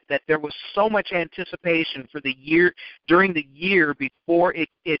admit that there was so much anticipation for during the year before it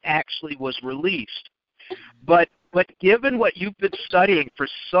actually was released. But given what you've been studying for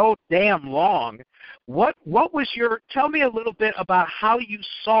so damn long, what was tell me a little bit about how you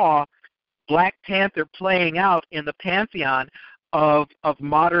saw Black Panther playing out in the pantheon of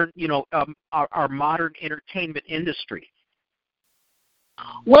modern, our modern entertainment industry.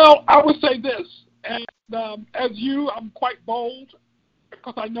 Well, I would say this, and as you, I'm quite bold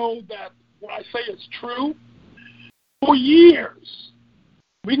because I know that what I say is true. For years,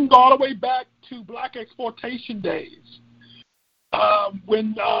 We can go all the way back to black exploitation days,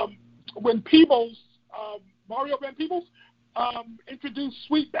 when Peebles, Mario Van Peebles, introduced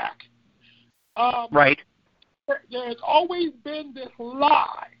Sweetback. Right. There's always been this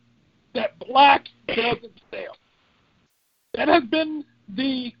lie that black doesn't sell. That has been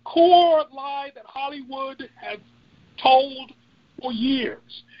the core lie that Hollywood has told for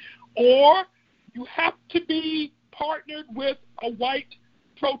years. Or you have to be partnered with a white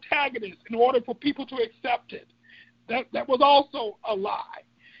protagonist in order for people to accept it. That was also a lie.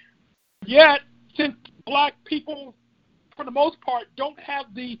 Yet, since black people, for the most part, don't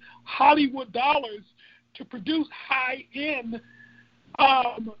have the Hollywood dollars to produce high-end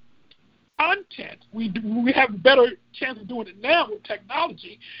content, we have a better chance of doing it now with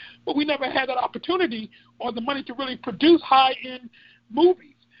technology, but we never had that opportunity or the money to really produce high-end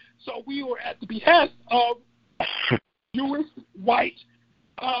movies. So we were at the behest of Jewish, white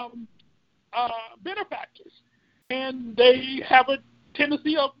benefactors. And they have a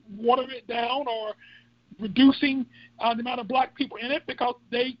tendency of watering it down or reducing the amount of black people in it because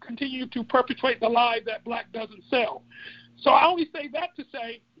they continue to perpetuate the lie that black doesn't sell. So I only say that to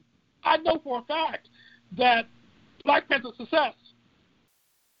say I know for a fact that Black Panther's success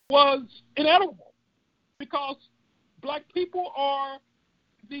was inevitable because black people are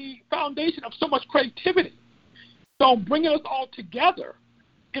the foundation of so much creativity. So bringing us all together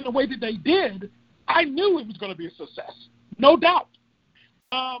in the way that they did, I knew it was going to be a success, no doubt.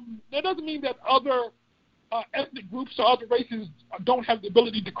 That doesn't mean that other ethnic groups or other races don't have the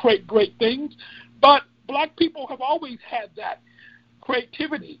ability to create great things, but black people have always had that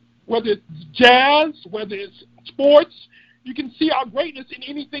creativity, whether it's jazz, whether it's sports. You can see our greatness in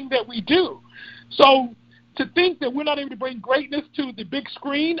anything that we do. So to think that we're not able to bring greatness to the big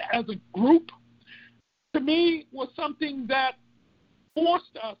screen as a group, to me, was something that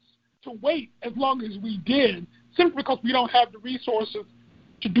forced us to wait as long as we did, simply because we don't have the resources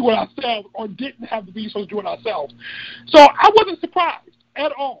to do it ourselves or didn't have the resources to do it ourselves. So I wasn't surprised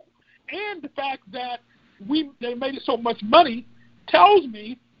at all. And the fact that they made it so much money tells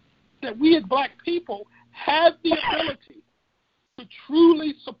me that we as black people have the ability to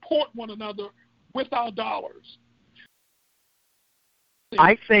truly support one another with our dollars.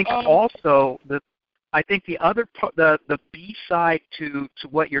 I think also that I think the other the B side to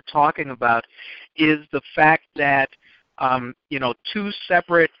what you're talking about is the fact that two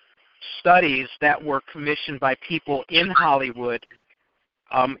separate studies that were commissioned by people in Hollywood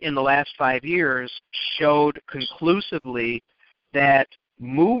in the last 5 years showed conclusively that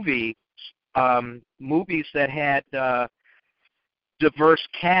movies that had diverse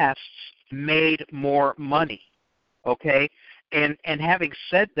casts made more money. Okay, and having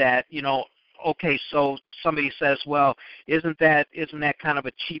said that, okay, so somebody says, well, isn't that kind of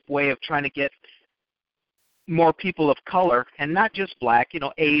a cheap way of trying to get more people of color, and not just black,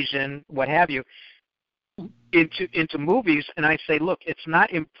 Asian, what have you, into movies? And I say, look, it's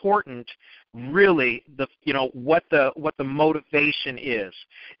not important really what the motivation is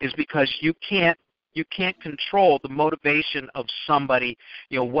because you can't control the motivation of somebody,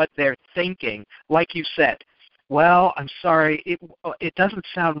 what they're thinking. Like you said, well, I'm sorry, it doesn't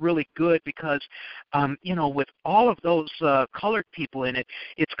sound really good because, with all of those colored people in it,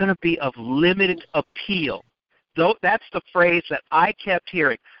 it's going to be of limited appeal. Though that's the phrase that I kept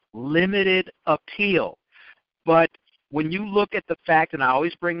hearing, limited appeal. But when you look at the fact, and I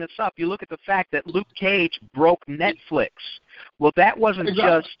always bring this up, you look at the fact that Luke Cage broke Netflix. Well, that wasn't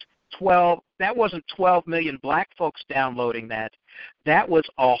just 12 million black folks downloading that. That was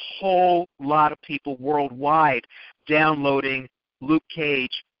a whole lot of people worldwide downloading Luke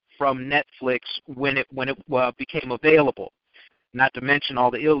Cage from Netflix when it became available. Not to mention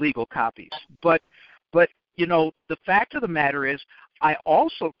all the illegal copies. But the fact of the matter is, I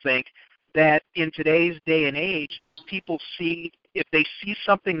also think that in today's day and age, people if they see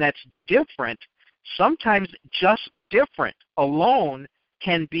something that's different, sometimes just different alone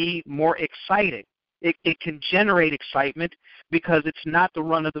can be more exciting. It can generate excitement because it's not the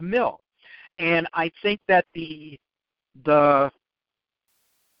run of the mill. And I think that the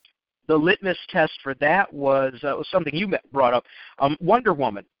litmus test for that was something you brought up, Wonder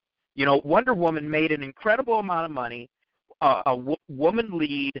Woman. Wonder Woman made an incredible amount of money, woman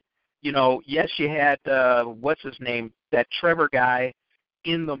lead. Yes, you had what's his name, that Trevor guy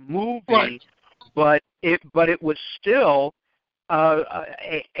in the movie, right. but it was still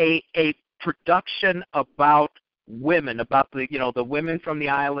a production about women, about the women from the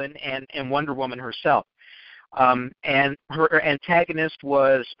island and Wonder Woman herself. And her antagonist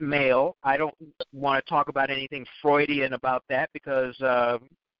was male. I don't want to talk about anything Freudian about that because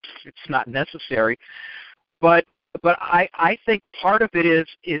it's not necessary. But I think part of it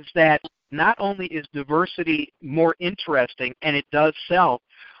is that not only is diversity more interesting, and it does sell,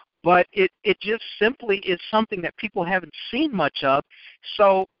 but it just simply is something that people haven't seen much of.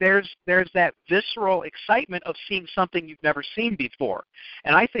 So there's that visceral excitement of seeing something you've never seen before,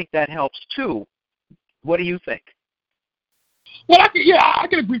 and I think that helps too. What do you think? Well, I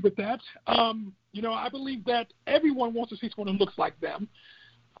can agree with that. I believe that everyone wants to see someone who looks like them.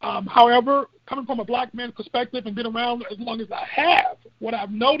 However, coming from a black man's perspective and been around as long as I have, what I've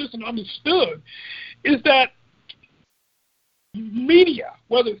noticed and understood is that media,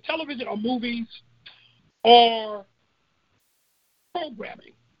 whether it's television or movies or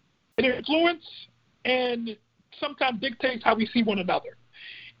programming, it influences and sometimes dictates how we see one another.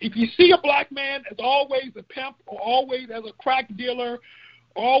 If you see a black man as always a pimp or always as a crack dealer,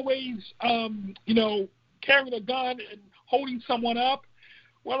 always, carrying a gun and holding someone up,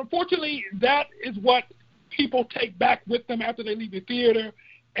 well, unfortunately, that is what people take back with them after they leave the theater.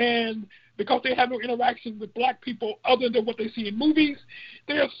 And because they have no interaction with black people other than what they see in movies,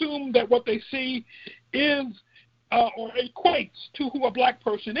 they assume that what they see is or equates to who a black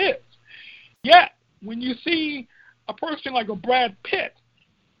person is. Yet, when you see a person like a Brad Pitt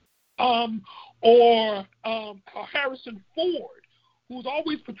or Harrison Ford, who's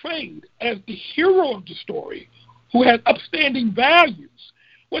always portrayed as the hero of the story, who has upstanding values,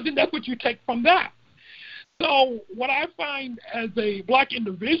 well, then that's what you take from that. So what I find as a black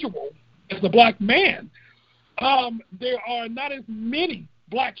individual, as a black man, there are not as many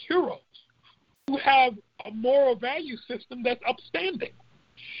black heroes who have a moral value system that's upstanding.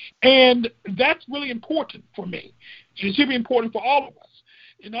 And that's really important for me. It should be important for all of us.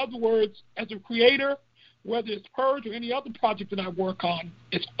 In other words, as a creator, whether it's Purge or any other project that I work on,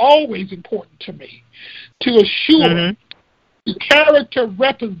 it's always important to me to assure the character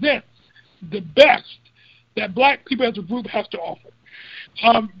represents the best that black people as a group has to offer.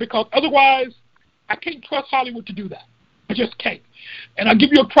 Because otherwise, I can't trust Hollywood to do that. I just can't. And I'll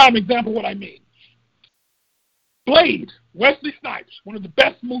give you a prime example of what I mean. Blade, Wesley Snipes, one of the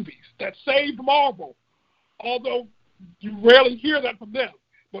best movies that saved Marvel, although you rarely hear that from them.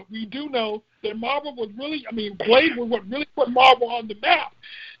 But we do know that Marvel was really, Blade was what really put Marvel on the map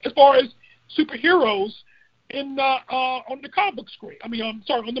as far as superheroes on the comic book screen. On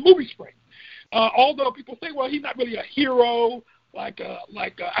the movie screen. Although people say, well, he's not really a hero like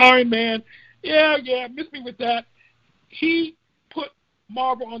Iron Man. Yeah, miss me with that. He put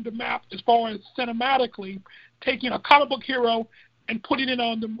Marvel on the map as far as cinematically taking a comic book hero and putting it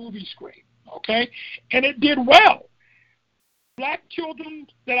on the movie screen. Okay, and it did well. Black children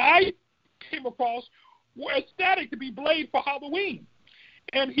that I came across were ecstatic to be Blade for Halloween.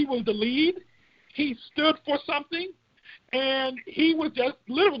 And he was the lead. He stood for something. And he was just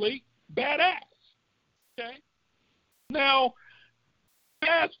literally badass. Okay? Now,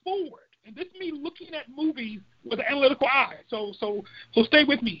 fast forward. And this is me looking at movies with an analytical eye. So stay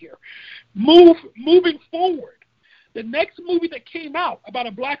with me here. Moving forward, the next movie that came out about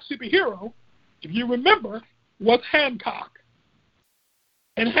a black superhero, if you remember, was Hancock.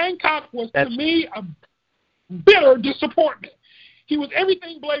 And Hancock was, to me, a bitter disappointment. He was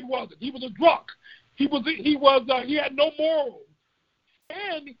everything Blade wasn't. He was a drunk. He had no morals.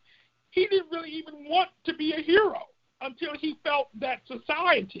 And he didn't really even want to be a hero until he felt that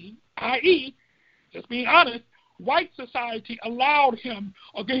society, i.e., just being honest, white society allowed him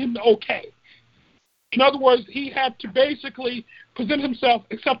or gave him the okay. In other words, he had to basically present himself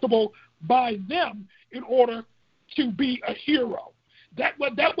acceptable by them in order to be a hero. That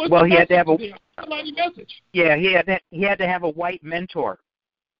was well, the he had to have a message. Yeah, he had to have a white mentor.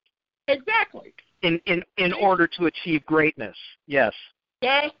 Exactly. In order to achieve greatness. Yes.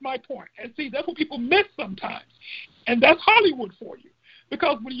 That's my point. And see, that's what people miss sometimes. And that's Hollywood for you.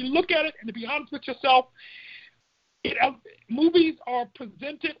 Because when you look at it, and to be honest with yourself, movies are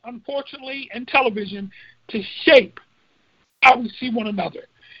presented, unfortunately, in television to shape how we see one another.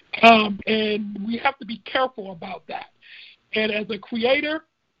 And we have to be careful about that. And as a creator,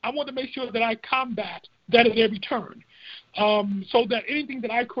 I want to make sure that I combat that at every turn. So that anything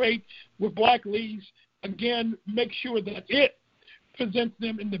that I create with black leads, again, make sure that it presents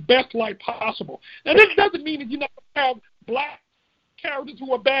them in the best light possible. Now, this doesn't mean that you're not going to have black characters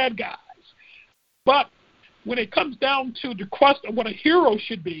who are bad guys. But when it comes down to the crust of what a hero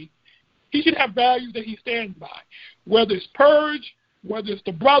should be, he should have values that he stands by. Whether it's Purge, whether it's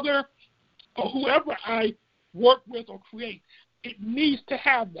the brother, or whoever I work with or create, it needs to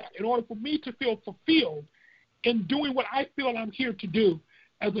have that. In order for me to feel fulfilled, in doing what I feel I'm here to do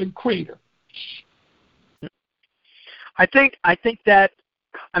as a creator. I think that,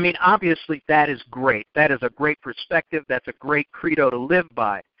 I mean, obviously that is great. That is a great perspective. That's a great credo to live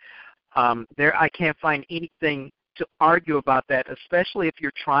by. I can't find anything to argue about that, especially if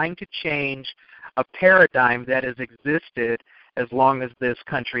you're trying to change a paradigm that has existed as long as this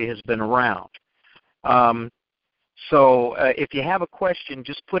country has been around. So if you have a question,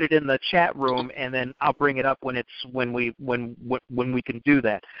 just put it in the chat room, and then I'll bring it up when we can do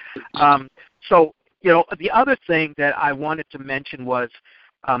that. So the other thing that I wanted to mention was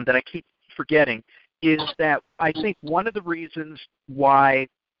that I keep forgetting is that I think one of the reasons why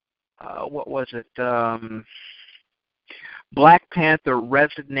Black Panther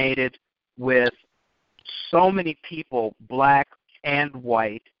resonated with so many people, black and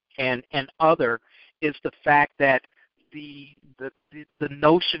white and other, is the fact that the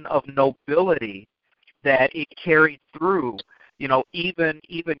notion of nobility that it carried through, even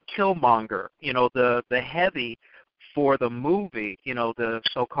Killmonger, the heavy for the movie, the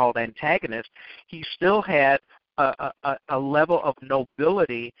so-called antagonist, he still had a level of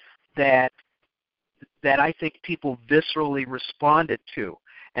nobility that I think people viscerally responded to.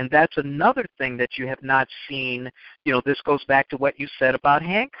 And that's another thing that you have not seen. This goes back to what you said about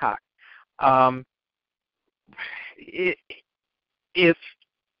Hancock. If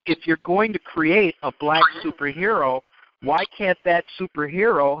you're going to create a black superhero, why can't that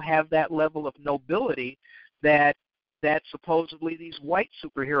superhero have that level of nobility that supposedly these white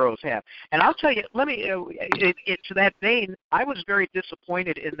superheroes have? And I'll tell you, to that vein, I was very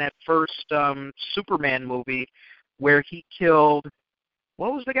disappointed in that first Superman movie where he killed,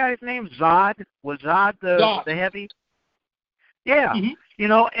 what was the guy's name? Zod? Was Zod the heavy? Yeah.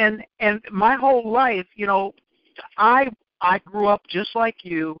 Mm-hmm. And my whole life, I grew up just like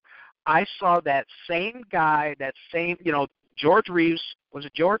you. I saw that same guy, George Reeves, was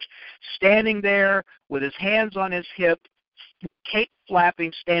it George? Standing there with his hands on his hip, cape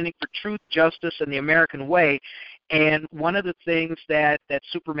flapping, standing for truth, justice, and the American way. And one of the things that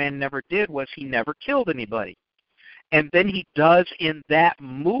Superman never did was he never killed anybody. And then he does in that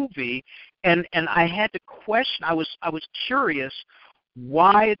movie, and I had to question. I was curious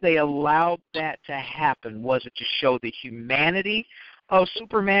why they allowed that to happen. Was it to show the humanity of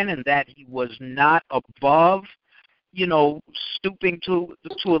Superman and that he was not above, stooping to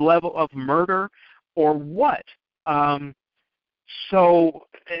a level of murder, or what? So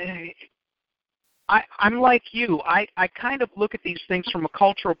I'm like you. I kind of look at these things from a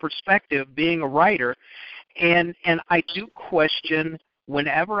cultural perspective, being a writer, and I do question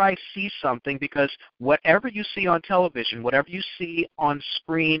whenever I see something, because whatever you see on television, whatever you see on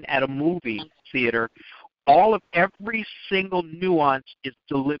screen at a movie theater, every single nuance is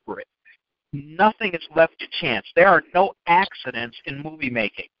deliberate. Nothing is left to chance. There are no accidents in movie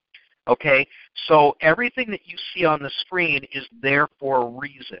making. Okay? So everything that you see on the screen is there for a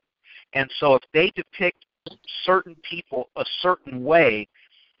reason. And so if they depict certain people a certain way,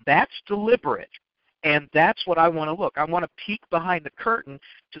 that's deliberate. And that's what I want to look. I want to peek behind the curtain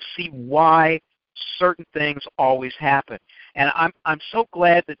to see why certain things always happen. And I'm so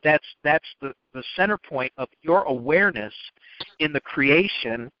glad that that's the center point of your awareness in the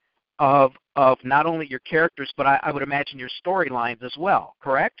creation of not only your characters, but I would imagine your storylines as well,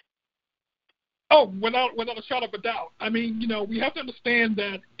 correct? Oh, without a shadow of a doubt. I mean, we have to understand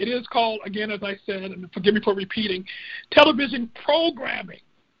that it is called, again, as I said, and forgive me for repeating, television programming.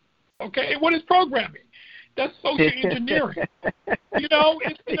 Okay, what is programming? That's social engineering. Yes.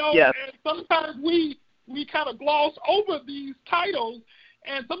 And sometimes we kind of gloss over these titles,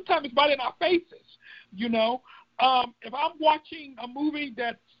 and sometimes it's right in our faces. If I'm watching a movie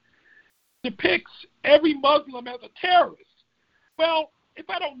that depicts every Muslim as a terrorist, well, if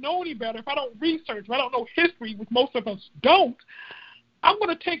I don't know any better, if I don't research, if I don't know history, which most of us don't, I'm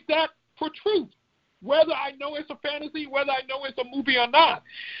going to take that for truth, whether I know it's a fantasy, whether I know it's a movie or not.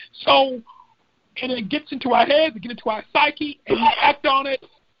 So, and it gets into our heads, it gets into our psyche, and we act on it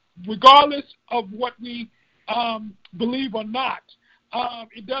regardless of what we believe or not.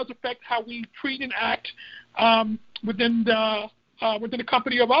 It does affect how we treat and act within the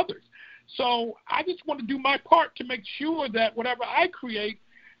company of others. So I just want to do my part to make sure that whatever I create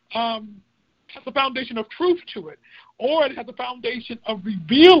has a foundation of truth to it, or it has a foundation of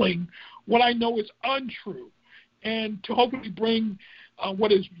revealing what I know is untrue, and to hopefully bring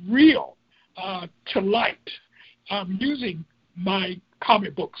what is real to light using my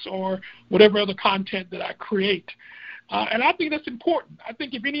comic books or whatever other content that I create. And I think that's important. I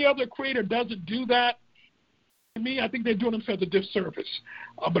think if any other creator doesn't do that, to me, I think they're doing themselves a disservice.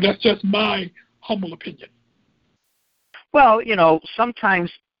 But that's just my humble opinion. Well,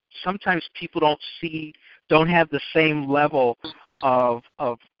 sometimes people don't have the same level of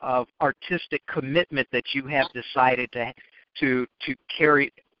artistic commitment that you have decided to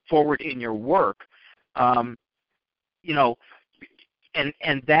carry forward in your work. You know,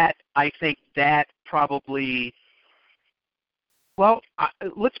 and that, I think that probably, well,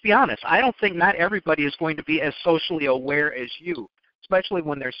 let's be honest. I don't think not everybody is going to be as socially aware as you, especially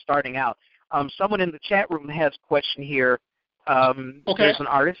when they're starting out. Someone in the chat room has a question here. Okay. There's an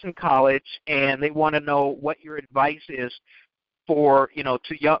artist in college, and they want to know what your advice is for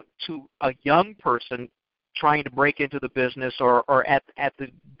to a young person trying to break into the business, or at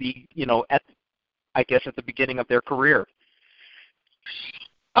I guess at the beginning of their career.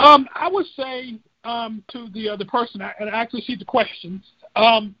 I would say to the person, and I actually see the questions.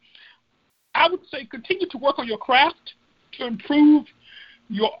 I would say continue to work on your craft to improve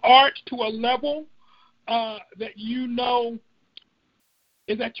your art to a level that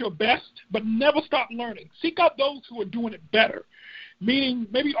is at your best, but never stop learning. Seek out those who are doing it better, meaning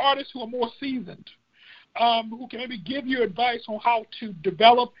maybe artists who are more seasoned, who can maybe give you advice on how to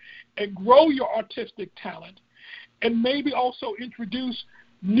develop and grow your artistic talent, and maybe also introduce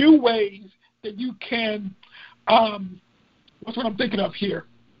new ways that you can, what's what I'm thinking of here,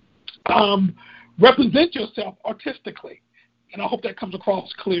 represent yourself artistically. And I hope that comes across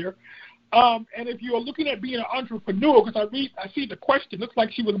clear. And if you're looking at being an entrepreneur, because I see the question, looks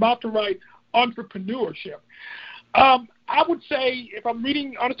like she was about to write entrepreneurship. I would say, if I'm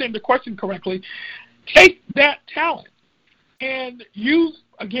understanding the question correctly, take that talent and use,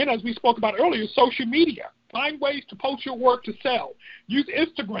 again, as we spoke about earlier, social media. Find ways to post your work to sell. Use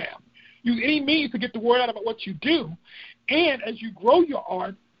Instagram. Use any means to get the word out about what you do. And as you grow your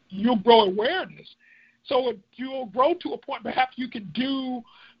art, you'll grow awareness. So you'll grow to a point perhaps you can do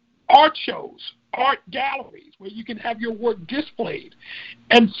art shows, art galleries, where you can have your work displayed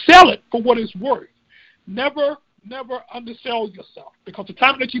and sell it for what it's worth. Never undersell yourself, because the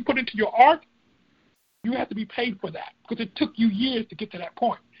time that you put into your art, you have to be paid for that, because it took you years to get to that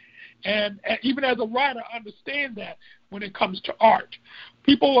point. And even as a writer, I understand that when it comes to art.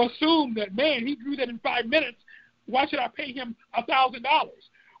 People assume that, man, he drew that in 5 minutes. Why should I pay him $1,000?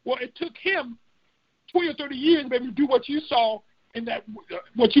 Well, it took him 20 or 30 years maybe to do what you saw in that,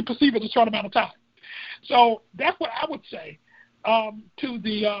 what you perceive as a short amount of time. So that's what I would say to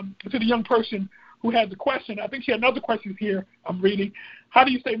the young person who had the question. I think she had another question here I'm reading. How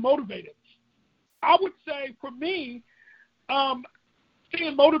do you stay motivated? I would say, for me,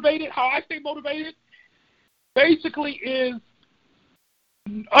 staying motivated, how I stay motivated, basically is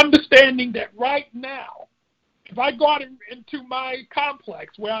understanding that right now, if I go out into my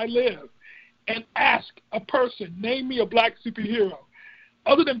complex where I live and ask a person, name me a black superhero,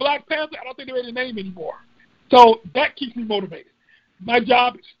 other than Black Panther, I don't think they're ready to name anymore. So that keeps me motivated. My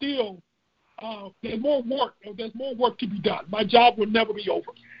job is still, there's more work to be done. My job will never be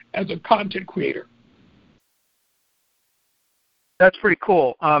over as a content creator. That's pretty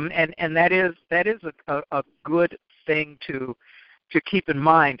cool, and that is a good thing to keep in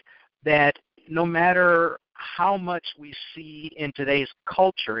mind, that no matter how much we see in today's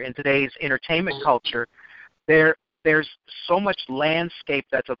culture, in today's entertainment culture, there's so much landscape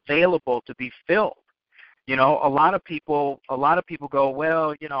that's available to be filled. A lot of people go,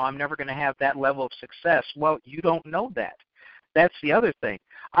 well, I'm never going to have that level of success. Well, you don't know that. That's the other thing.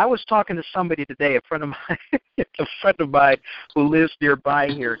 I was talking to somebody today, a friend of mine who lives nearby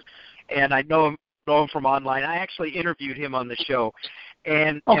here, and I know him from online. I actually interviewed him on the show,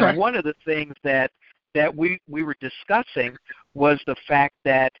 and one of the things that we were discussing was the fact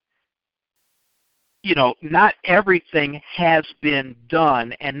that not everything has been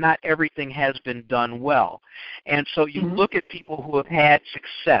done, and not everything has been done well. And so you look at people who have had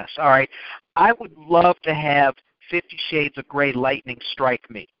success. All right, I would love to have 50 Shades of Grey lightning strike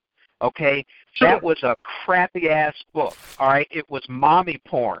me. Okay? Sure. That was a crappy-ass book. All right? It was mommy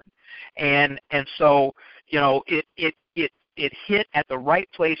porn. And so, it hit at the right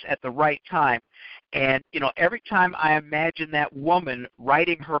place at the right time. And, every time I imagine that woman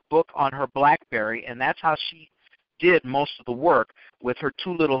writing her book on her BlackBerry, and that's how she did most of the work, with her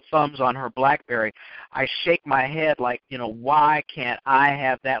two little thumbs on her BlackBerry, I shake my head like, why can't I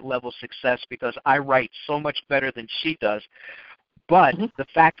have that level of success? Because I write so much better than she does. But the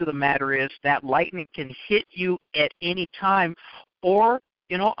fact of the matter is that lightning can hit you at any time, or,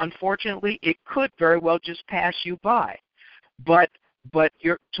 unfortunately, it could very well just pass you by. But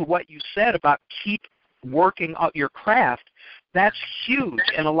to what you said about keep working out your craft, that's huge.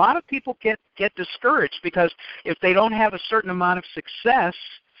 And a lot of people get discouraged, because if they don't have a certain amount of success,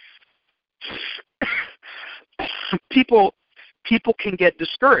 people can get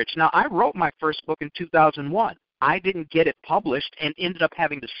discouraged. Now, I wrote my first book in 2001. I didn't get it published and ended up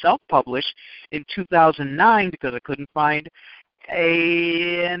having to self-publish in 2009 because I couldn't find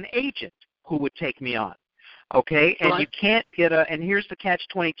an agent who would take me on. Okay, and Right. you can't get and here's the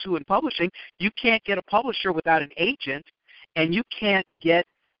catch-22 in publishing, you can't get a publisher without an agent, and you can't get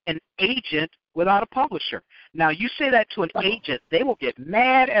an agent without a publisher. Now, you say that to an agent, they will get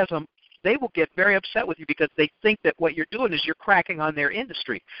mad they will get very upset with you because they think that what you're doing is you're cracking on their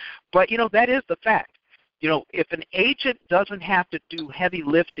industry. But, that is the fact. If an agent doesn't have to do heavy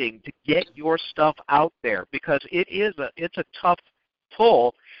lifting to get your stuff out there, because it's a tough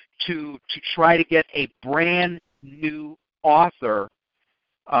pull to try to get a brand new author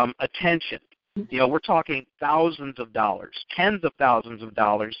attention. We're talking thousands of dollars, tens of thousands of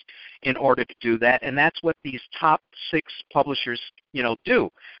dollars in order to do that, and that's what these top 6 publishers,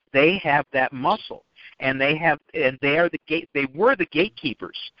 do. They have that muscle, and they were the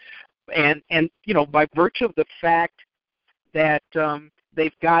gatekeepers, and by virtue of the fact that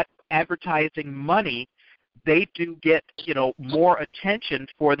they've got advertising money, they do get, more attention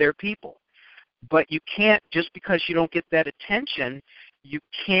for their people. But you can't, just because you don't get that attention, you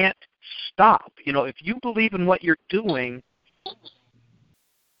can't stop. If you believe in what you're doing,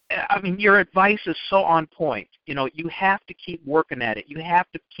 I mean, your advice is so on point. You have to keep working at it. You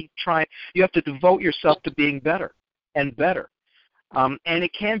have to keep trying. You have to devote yourself to being better and better. And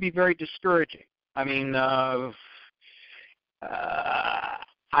it can be very discouraging. I mean,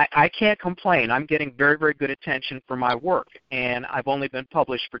 I can't complain. I'm getting very, very good attention for my work, and I've only been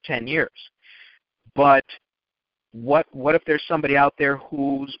published for 10 years. But what if there's somebody out there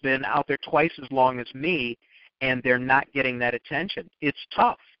who's been out there twice as long as me, and they're not getting that attention? It's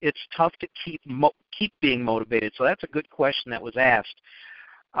tough. It's tough to keep being motivated. So that's a good question that was asked.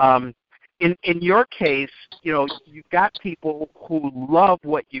 In your case, you've got people who love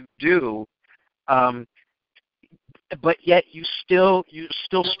what you do, but yet you're still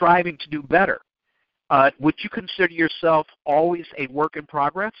striving to do better. Would you consider yourself always a work in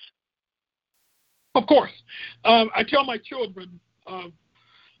progress? Of course. I tell my children, I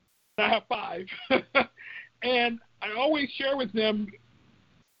have 5, and I always share with them,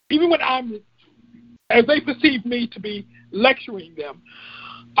 even when as they perceive me to be lecturing them,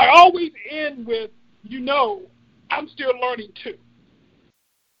 I always end with, I'm still learning too.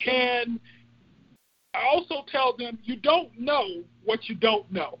 And I also tell them, you don't know what you don't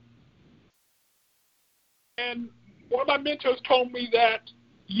know. And one of my mentors told me that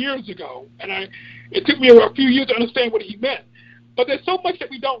years ago, and it took me a few years to understand what he meant. But there's so much that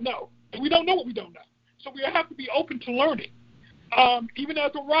we don't know, and we don't know what we don't know. So we have to be open to learning. Even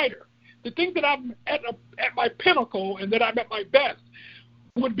as a writer, the thing that I'm at my pinnacle and that I'm at my best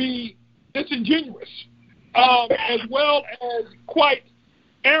would be disingenuous, as well as quite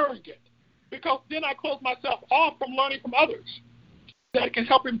arrogant, because then I close myself off from learning from others that can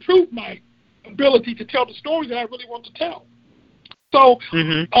help improve my ability to tell the story that I really want to tell. So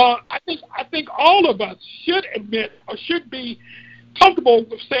I think all of us should admit or should be comfortable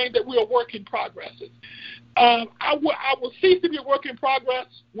with saying that we are work in progresses. I will cease to be a work in progress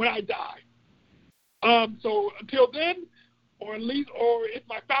when I die. So until then, or if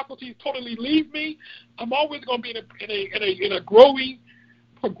my faculties totally leave me, I'm always going to be in a growing,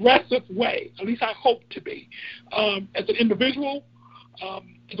 progressive way. At least I hope to be, as an individual,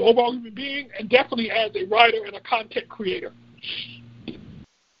 as an overall human being, and definitely as a writer and a content creator.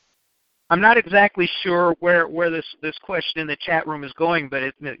 I'm not exactly sure where this question in the chat room is going,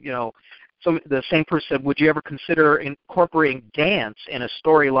 but the same person said, would you ever consider incorporating dance in a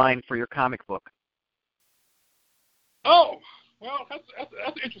storyline for your comic book? Oh, well, that's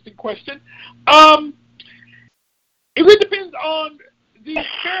an interesting question. It really depends on the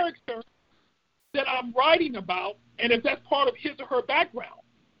character that I'm writing about, and if that's part of his or her background.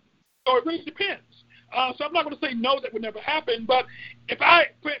 So it really depends. So I'm not going to say no, that would never happen. But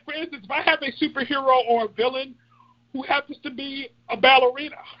for instance, if I have a superhero or a villain who happens to be a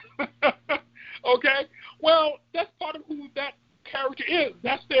ballerina, okay, well, that's part of who that character is.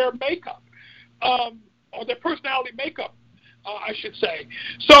 That's their makeup, or their personality makeup, I should say.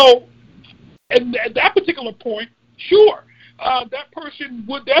 So at that particular point, sure, that person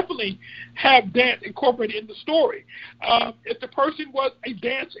would definitely have dance incorporated in the story. If the person was a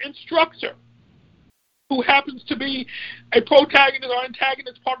dance instructor who happens to be a protagonist or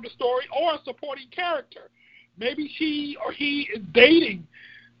antagonist part of the story, or a supporting character, maybe she or he is dating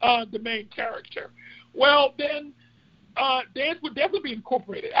the main character, well, then dance would definitely be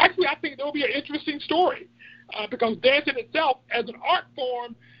incorporated. Actually, I think there will be an interesting story, because dance in itself, as an art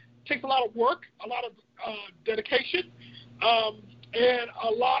form, takes a lot of work, a lot of dedication, and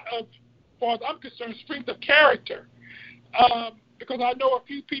a lot of, as far as I'm concerned, strength of character. Because I know a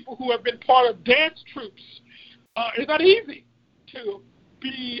few people who have been part of dance troupes. It's not easy to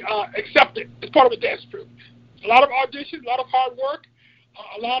be accepted as part of a dance troupe. A lot of auditions, a lot of hard work,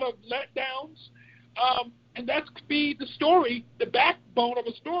 a lot of letdowns, and that could be the story, the backbone of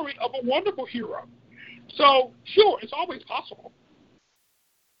a story of a wonderful hero. So, sure, it's always possible.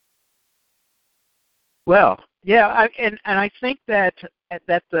 Well, yeah, and I think that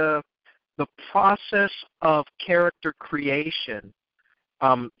the process of character creation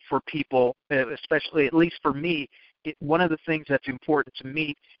for people, especially at least for me, one of the things that's important to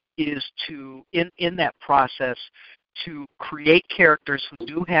me is to in that process to create characters who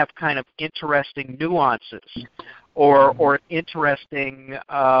do have kind of interesting nuances or interesting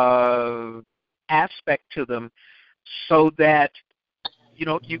aspect to them, so that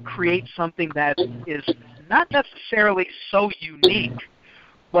you create something that is not necessarily so unique,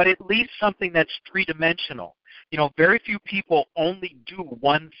 but at least something that's three-dimensional. Very few people only do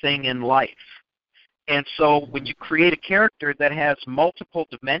one thing in life. And so when you create a character that has multiple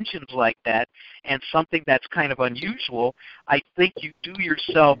dimensions like that and something that's kind of unusual, I think you do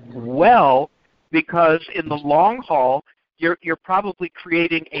yourself well, because in the long haul, you're probably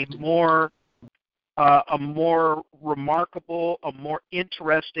creating a more remarkable, a more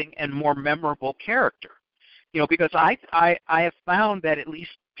interesting, and more memorable character. Because I have found that at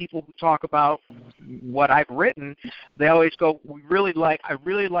least people who talk about what I've written, they always go, I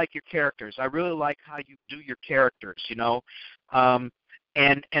really like your characters. I really like how you do your characters, and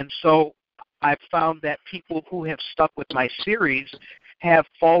so I've found that people who have stuck with my series have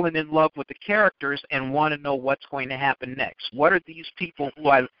fallen in love with the characters and want to know what's going to happen next. What are these people who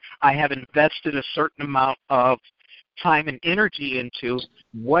I have invested a certain amount of time and energy into?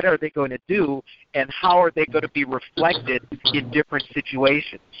 What are they going to do, and how are they going to be reflected in different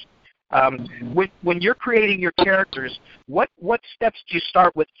situations? When you're creating your characters, what steps do you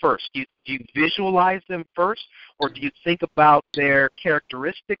start with first? Do you visualize them first, or do you think about their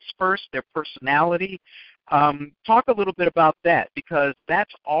characteristics first, their personality? Talk a little bit about that, because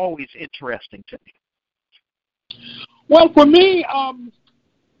that's always interesting to me. Well, for me, I'm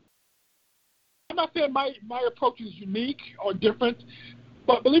not saying my approach is unique or different,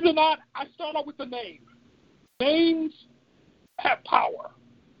 but believe it or not, I start out with the name. Names have power,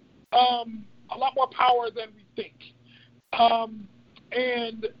 a lot more power than we think,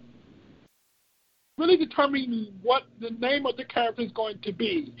 and really determining what the name of the character is going to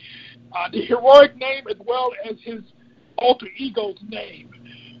be, the heroic name as well as his alter ego's name,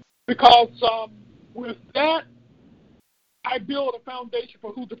 because with that, I build a foundation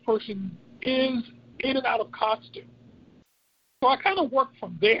for who the person is in and out of costume. So I kind of work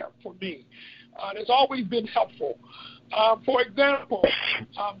from there for me. It's always been helpful. For example,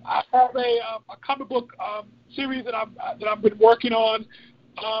 I have a comic book series that I've been working on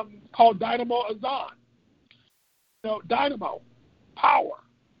called Dynamo Azan. Dynamo, power,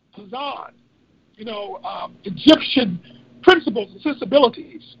 Azan, Egyptian principles and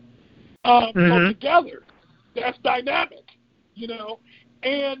sensibilities. So together, that's dynamic,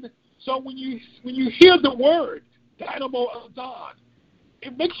 And so when you hear the word Dynamo Azan,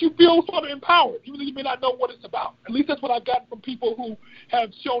 it makes you feel sort of empowered, even though you may not know what it's about. At least that's what I got from people who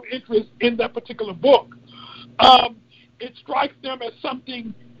have shown interest in that particular book. It strikes them as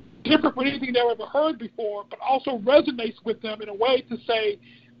something different from anything they've ever heard before, but also resonates with them in a way to say,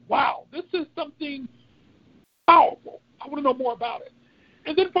 wow, this is something powerful. I want to know more about it.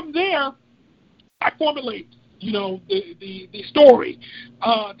 And then from there, I formulate, the story,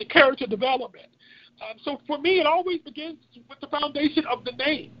 the character development. So for me, it always begins with the foundation of the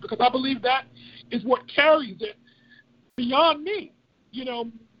name, because I believe that is what carries it beyond me.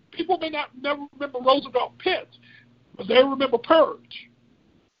 People may never remember Roosevelt Pitt, but they remember Purge.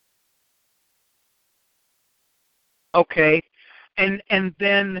 Okay, and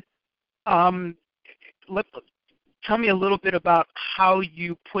then tell me a little bit about how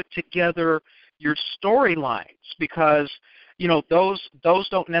you put together your storylines, because those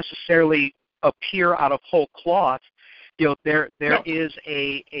don't necessarily appear out of whole cloth. There is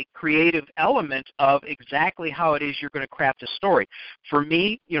a creative element of exactly how it is you're going to craft a story. For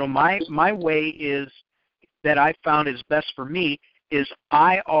me, my way is that I found is best for me is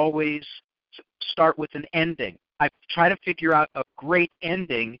I always start with an ending. I try to figure out a great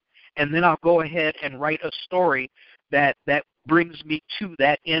ending, and then I'll go ahead and write a story that brings me to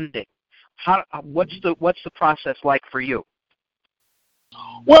that ending. What's the process like for you?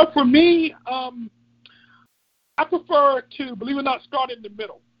 Well, for me, I prefer to, believe it or not, start in the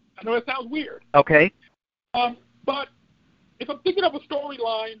middle. I know that sounds weird. Okay. But if I'm thinking of a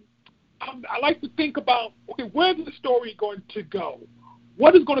storyline, I like to think about, okay, where's the story going to go?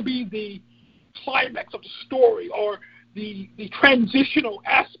 What is going to be the climax of the story, or the transitional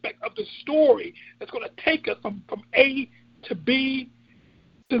aspect of the story that's going to take us from A to B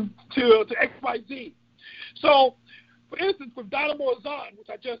to X, Y, Z. So, for instance, with Dynamo Azan, which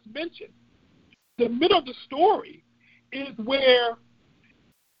I just mentioned, the middle of the story is where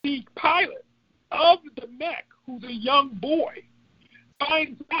the pilot of the mech, who's a young boy,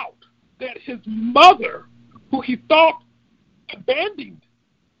 finds out that his mother, who he thought abandoned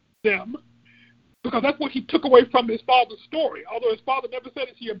them, because that's what he took away from his father's story. Although his father never said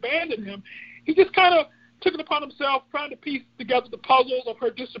that he abandoned him, he just kind of took it upon himself trying to piece together the puzzles of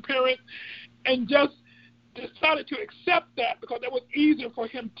her disappearance and just decided to accept that because that was easier for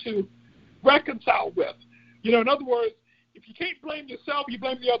him to reconcile with. You know, in other words, if you can't blame yourself, you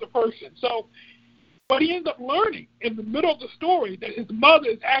blame the other person. So, but he ends up learning in the middle of the story that his mother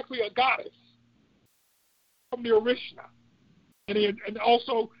is actually a goddess from the Orishna. And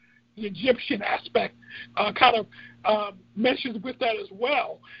also the Egyptian aspect kind of meshes with that as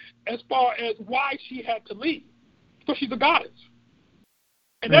well, as far as why she had to leave. So she's a goddess.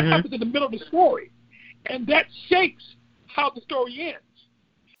 And that happens in the middle of the story. And that shapes how the story ends.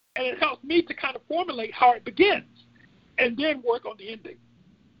 And it helps me to kind of formulate how it begins and then work on the ending,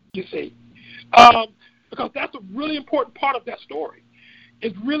 you see. Because that's a really important part of that story,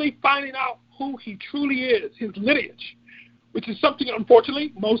 is really finding out who he truly is, his lineage, which is something,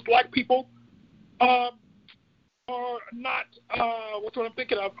 unfortunately, most black people are not, what's what I'm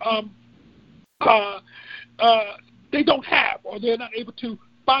thinking of, they don't have, or they're not able to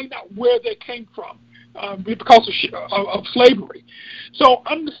find out where they came from because of slavery. So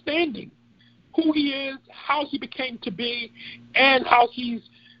understanding who he is, how he became to be, and how he's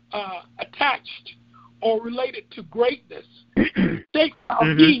attached or related to greatness, shapes how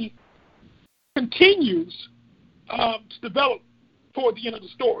he continues to develop toward the end of the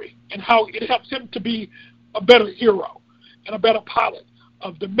story, and how it helps him to be a better hero and a better pilot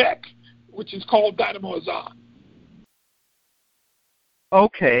of the mech, which is called Dynamo Azan.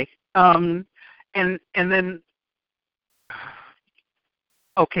 Okay. And then,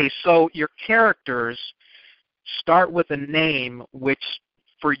 okay, so your characters start with a name which,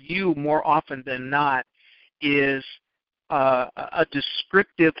 for you, more often than not, is a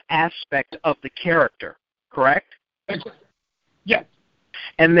descriptive aspect of the character, correct? Yes.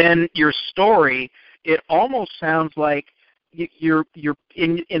 And then your story, it almost sounds like you're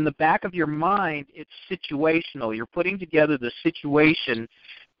in the back of your mind, it's situational. You're putting together the situation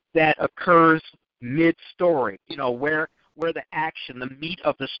that occurs mid-story, you know, where the action, the meat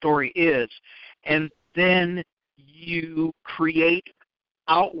of the story is, and then you create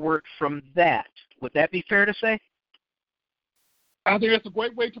outward from that. Would that be fair to say? I think that's a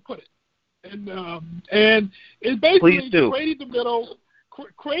great way to put it. And it's basically creating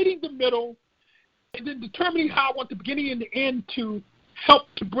the middle, and then determining how I want the beginning and the end to help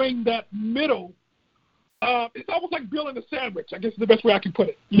to bring that middle. It's almost like building a sandwich, I guess is the best way I can put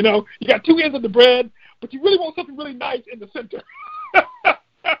it. You know, you got two ends of the bread, but you really want something really nice in the center.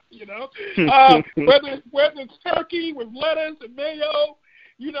 You know, whether it's turkey with lettuce and mayo,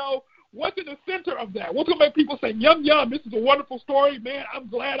 you know, what's in the center of that? What's going to make people say, yum, yum, this is a wonderful story. Man, I'm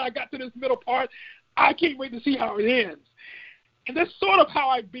glad I got to this middle part. I can't wait to see how it ends. And that's sort of how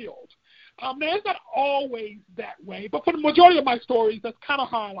I build. Now, it's not always that way, but for the majority of my stories, that's kind of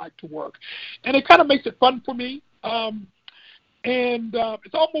how I like to work. And it kind of makes it fun for me.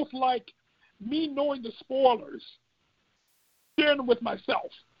 It's almost like me knowing the spoilers, sharing them with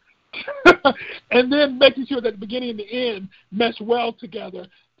myself, and then making sure that the beginning and the end mesh well together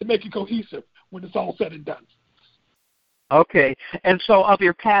to make it cohesive when it's all said and done. Okay. And so, of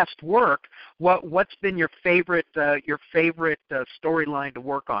your past work, what's been your favorite storyline to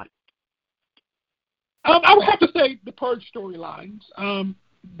work on? I would have to say the Purge storylines.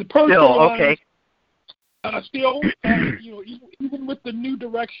 The Purge storylines. Okay. You know, even with the new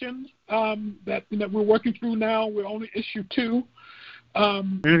direction that we're working through now, we're only issue 2,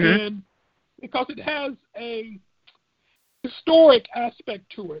 and because it has a historic aspect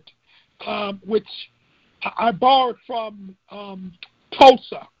to it, which I borrowed from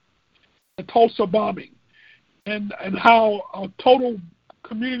Tulsa, the Tulsa bombing, and how a total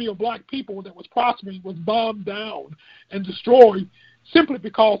community of black people that was prospering was bombed down and destroyed simply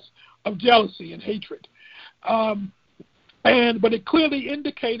because of jealousy and hatred. But it clearly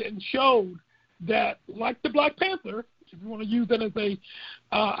indicated and showed that, like the Black Panther, if you want to use that as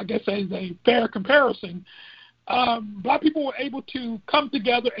a fair comparison, black people were able to come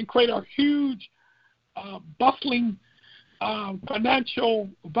together and create a huge, bustling, financial,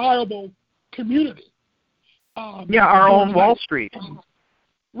 viable community. Our own Wall Street.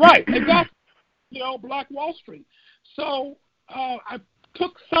 Right, exactly. Black Wall Street. So I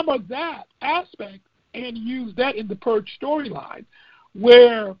took some of that aspect and used that in the Purge storyline,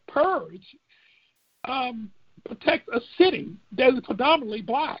 where Purge protects a city that is predominantly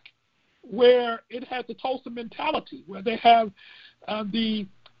black, where it has the Tulsa mentality, where they have the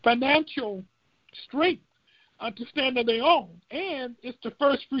financial strength to stand on their own, and it's the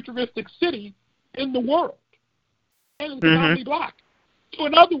first futuristic city in the world, and it's predominantly black. So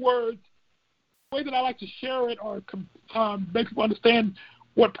in other words, the way that I like to share it or make people understand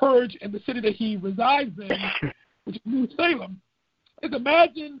what Purge and the city that he resides in, which is New Salem, is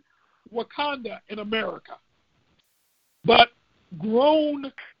imagine Wakanda in America, but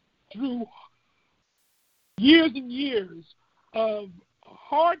grown through years and years of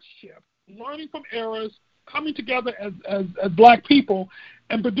hardship, learning from errors, coming together as black people,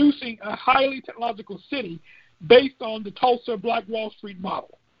 and producing a highly technological city based on the Tulsa Black Wall Street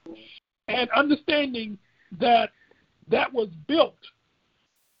model. And understanding that that was built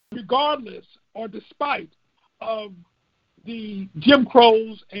regardless or despite of the Jim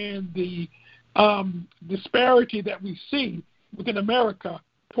Crows and the disparity that we see within America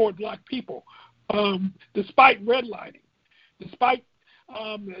toward black people, despite redlining, despite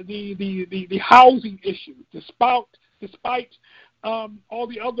the housing issue, despite all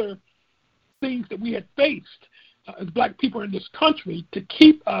the other things that we had faced as black people in this country to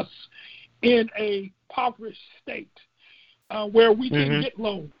keep us in a impoverished state where we can get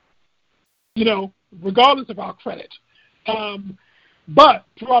loans, regardless of our credit. But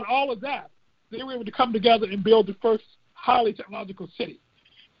throughout all of that, they were able to come together and build the first highly technological city.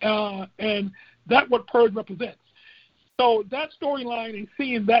 And that's what Purge represents. So that storyline and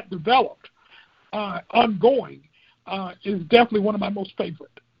seeing that developed ongoing is definitely one of my most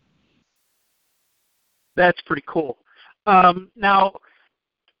favorite. That's pretty cool. Now,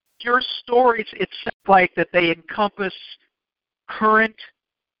 your stories, it sounds like that they encompass current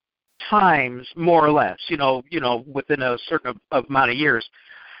times, more or less, within a certain amount of years,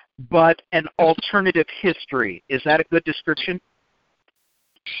 but an alternative history. Is that a good description?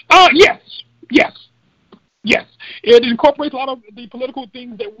 Yes. It incorporates a lot of the political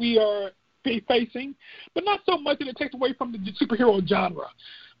things that we are facing, but not so much that it takes away from the superhero genre.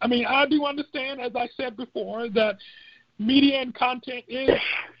 I mean, I do understand, as I said before, that media and content is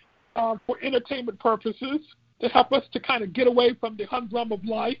for entertainment purposes, to help us to kind of get away from the humdrum of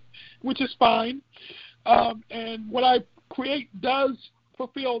life, which is fine. And what I create does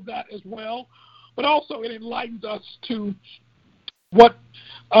fulfill that as well, but also it enlightens us to what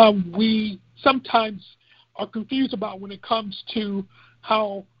we sometimes are confused about when it comes to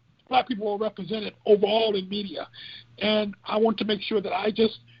how black people are represented overall in media. And I want to make sure that I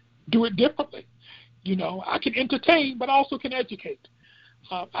just do it differently. I can entertain, but I also can educate.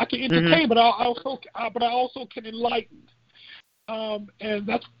 I can entertain, but I also can enlighten. And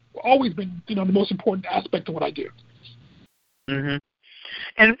that's always been, the most important aspect of what I do. Mm-hmm.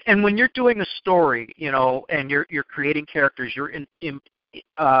 And when you're doing a story, and you're creating characters, you're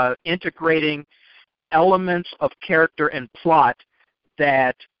integrating elements of character and plot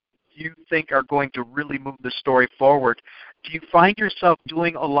that you think are going to really move the story forward. Do you find yourself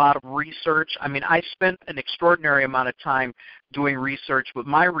doing a lot of research? I mean, I spent an extraordinary amount of time doing research, but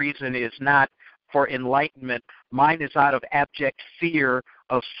my reason is not for enlightenment. Mine is out of abject fear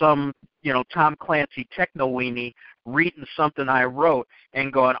of some, Tom Clancy techno-weenie reading something I wrote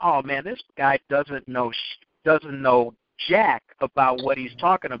and going, oh man, this guy doesn't know jack about what he's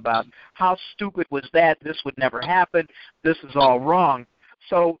talking about. How stupid was that? This would never happen. This is all wrong.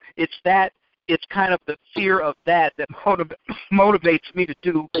 So it's kind of the fear of that motivates me to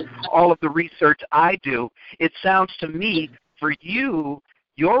do all of the research I do. It sounds to me, for you,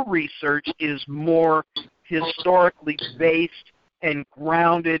 your research is more historically based and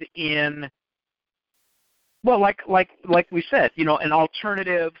grounded in, well, like we said, an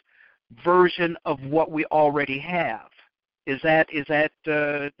alternative version of what we already have. Does that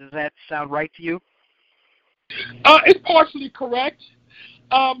sound right to you? It's partially correct.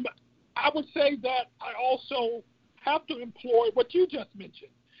 I would say that I also have to employ what you just mentioned.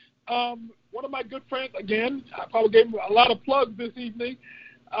 One of my good friends, again, I probably gave him a lot of plugs this evening,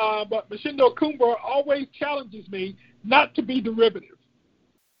 but Mashindo Kumba always challenges me not to be derivative.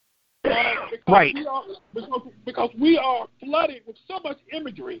 Right. Because we are flooded with so much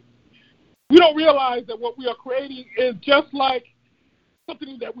imagery, we don't realize that what we are creating is just like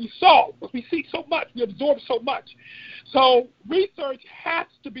something that we saw, but we see so much, we absorb so much. So research has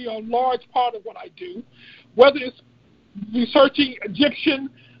to be a large part of what I do, whether it's researching Egyptian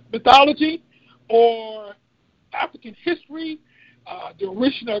mythology or African history, the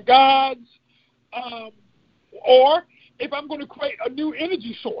original gods, or if I'm going to create a new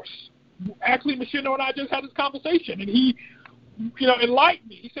energy source. Actually, Michino and I just had this conversation, and he, enlightened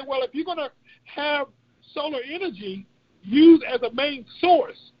me. He said, well, if you're going to have solar energy used as a main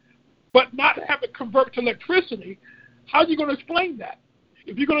source, but not have it convert to electricity, how are you going to explain that?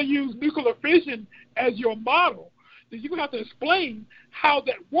 If you're going to use nuclear fission as your model, then you're going to have to explain how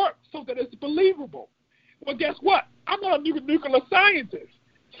that works so that it's believable. Well, guess what? I'm not a nuclear scientist,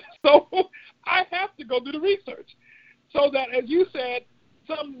 so I have to go do the research. So that, as you said,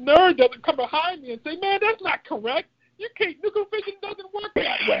 some nerd doesn't come behind me and say, man, that's not correct. Nuclear fission doesn't work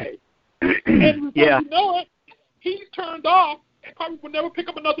that way. And before you know it, he's turned off and probably will never pick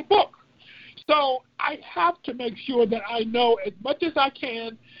up another book. So I have to make sure that I know as much as I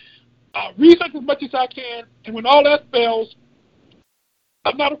can, research as much as I can, and when all that fails,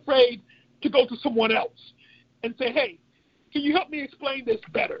 I'm not afraid to go to someone else and say, hey, can you help me explain this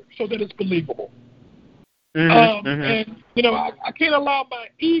better so that it's believable? And, I can't allow my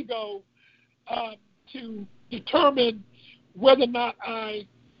ego to determine whether or not I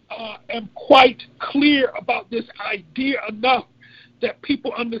am quite clear about this idea enough that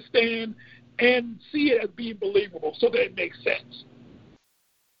people understand and see it as being believable so that it makes sense.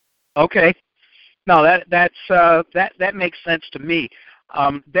 Okay. No, that makes sense to me.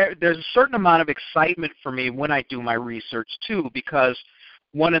 There's a certain amount of excitement for me when I do my research too, because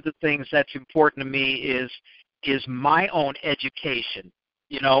one of the things that's important to me is my own education.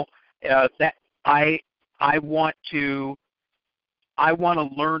 That I want to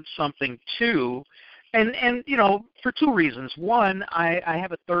learn something too, and for two reasons. One, I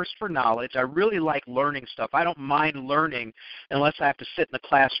have a thirst for knowledge. I really like learning stuff. I don't mind learning unless I have to sit in the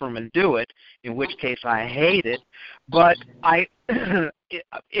classroom and do it, in which case I hate it. But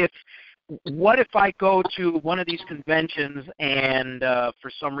what if I go to one of these conventions and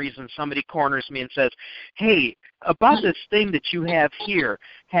for some reason somebody corners me and says, hey, about this thing that you have here,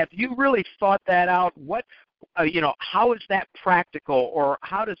 have you really thought that out? What, how is that practical, or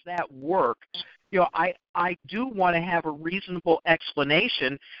how does that work? I do want to have a reasonable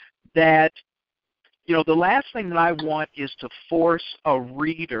explanation that, the last thing that I want is to force a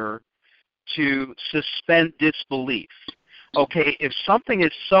reader to suspend disbelief. Okay, if something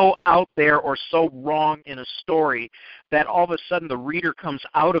is so out there or so wrong in a story that all of a sudden the reader comes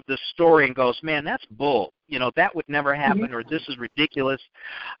out of the story and goes, man, that's bull. That would never happen, or this is ridiculous.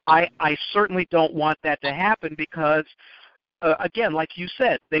 I certainly don't want that to happen because, again, like you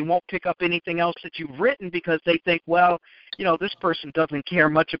said, they won't pick up anything else that you've written because they think, well, this person doesn't care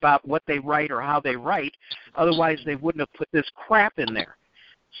much about what they write or how they write. Otherwise, they wouldn't have put this crap in there.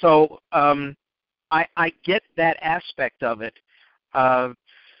 So, I get that aspect of it.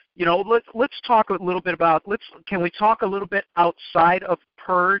 Let's talk a little bit about. Can we talk a little bit outside of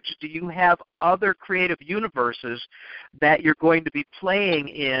Purge? Do you have other creative universes that you're going to be playing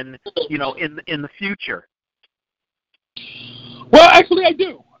in the future? Well, actually, I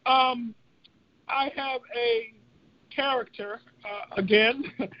do. I have a character. Again,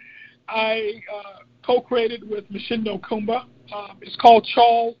 I co-created with Michino Kumba. It's called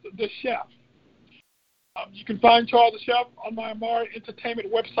Charles the Chef. You can find Charles the Chef on my Amari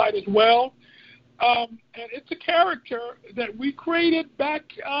Entertainment website as well. And it's a character that we created back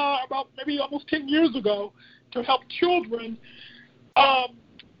about maybe almost 10 years ago to help children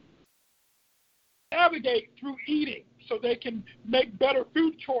navigate through eating so they can make better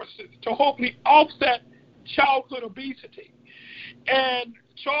food choices to hopefully offset childhood obesity. And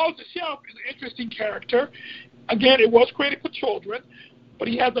Charles the Chef is an interesting character. Again, it was created for children, but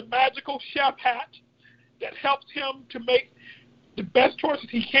he has a magical chef hat that helps him to make the best choices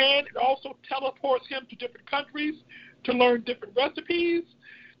he can. It also teleports him to different countries to learn different recipes,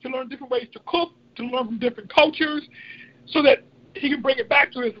 to learn different ways to cook, to learn from different cultures, so that he can bring it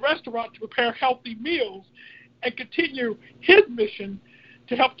back to his restaurant to prepare healthy meals and continue his mission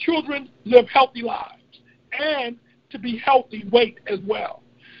to help children live healthy lives and to be healthy weight as well.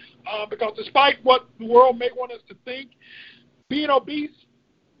 Because despite what the world may want us to think, being obese,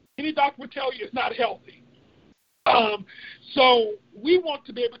 any doctor would tell you it's not healthy. So we want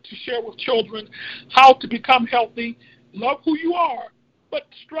to be able to share with children how to become healthy, love who you are, but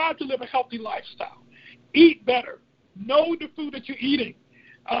strive to live a healthy lifestyle. Eat better. Know the food that you're eating.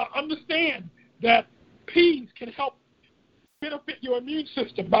 Understand that peas can help benefit your immune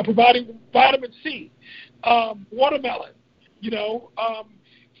system by providing vitamin C. Watermelon,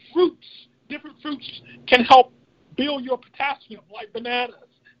 fruits, different fruits can help build your potassium, like bananas,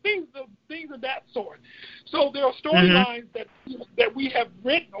 things of that sort. So there are storylines that we have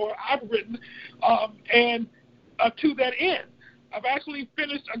written, or I've written, and to that end, I've actually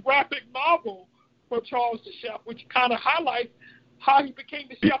finished a graphic novel for Charles the Chef, which kind of highlights how he became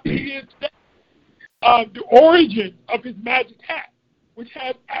the chef that he is today. The origin of his magic hat, which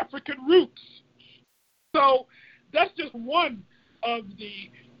has African roots. So that's just one of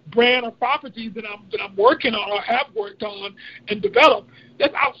the brand of properties that I'm working on, or have worked on and developed,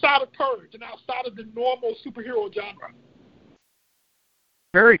 that's outside of Purge and outside of the normal superhero genre.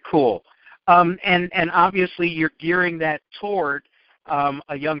 Very cool. And obviously you're gearing that toward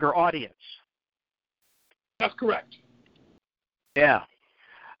a younger audience. That's correct. Yeah.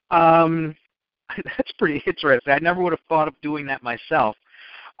 That's pretty interesting. I never would have thought of doing that myself.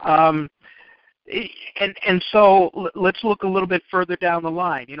 And so let's look a little bit further down the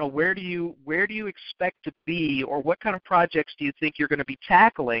line. Where do you expect to be, or what kind of projects do you think you're going to be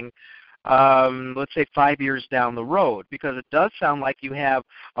tackling, let's say 5 years down the road? Because it does sound like you have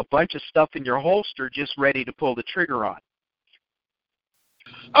a bunch of stuff in your holster just ready to pull the trigger on.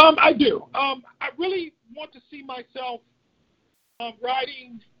 I do. I really want to see myself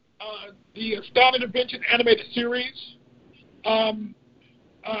writing the Astounding Adventures animated series in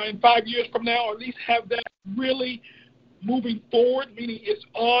 5 years from now, or at least have that really moving forward, meaning it's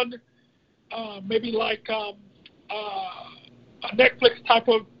on maybe like a Netflix type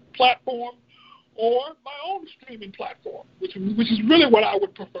of platform, or my own streaming platform, which is really what I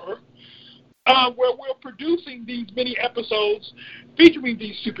would prefer, where we're producing these mini episodes featuring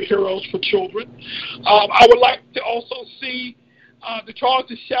these superheroes for children. I would like to also see the Charles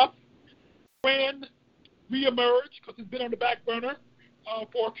the Chef brand reemerge, because it's been on the back burner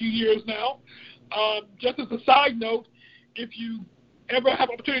for a few years now. Just as a side note, if you ever have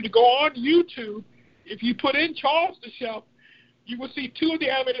an opportunity to go on YouTube, if you put in Charles the Chef, you will see 2 of the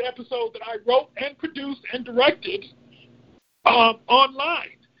animated episodes that I wrote and produced and directed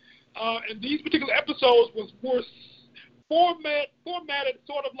online. And these particular episodes were formatted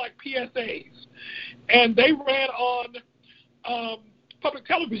sort of like PSAs. And they ran on public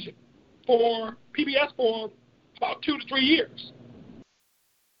television for PBS for about 2 to 3 years.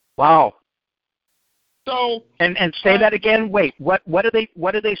 Wow. So and say that again. Wait, what do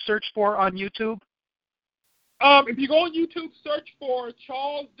they search for on YouTube? If you go on YouTube, search for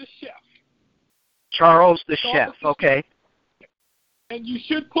Charles the Chef. Charles the Chef. Okay. And you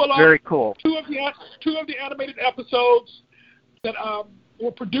should pull up very cool 2 of the animated episodes that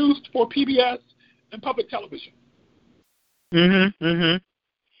were produced for PBS and public television.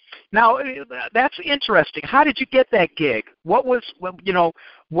 Now that's interesting. How did you get that gig? What was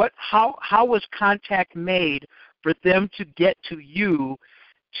how was contact made for them to get to you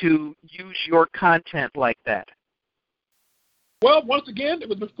to use your content like that? Well, once again, it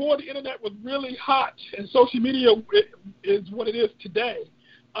was before the internet was really hot and social media is what it is today.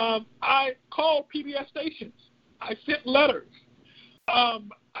 I called PBS stations. I sent letters. I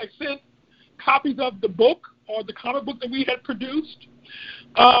sent copies of the book or the comic book that we had produced.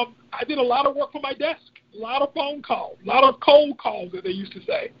 I did a lot of work from my desk, a lot of phone calls, a lot of cold calls, as they used to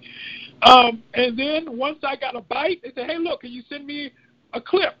say. And then once I got a bite, they said, hey, look, can you send me a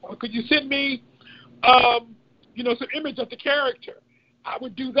clip, or could you send me some image of the character? I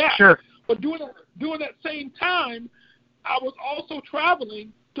would do that. Sure. But during that same time, I was also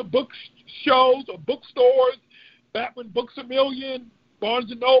traveling to book shows or bookstores, back when Books A Million,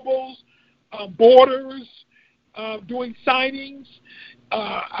 Barnes & Nobles, Borders, doing signings.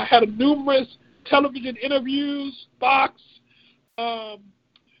 I had numerous television interviews, Fox. I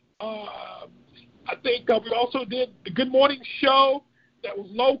think we also did the Good Morning Show that was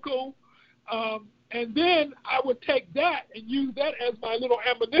local. And then I would take that and use that as my little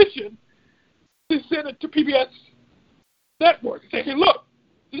ammunition to send it to PBS Network and say, hey, look,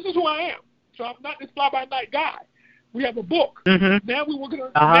 this is who I am. So I'm not this fly-by-night guy. We have a book. Now we're working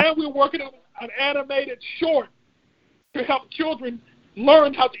on an animated short to help children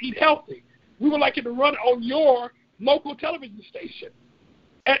learn how to eat healthy. We would like it to run on your local television station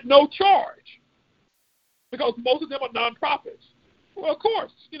at no charge, because most of them are nonprofits. Well, of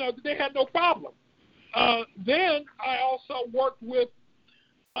course, they had no problem. Then I also worked with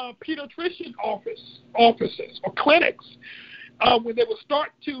pediatrician offices or clinics when they would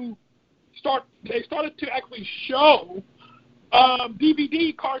they started to actually show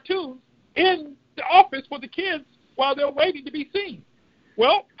DVD cartoons in the office for the kids while they're waiting to be seen.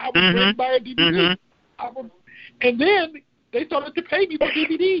 Well, I would bring by a DVD. And then they started to pay me for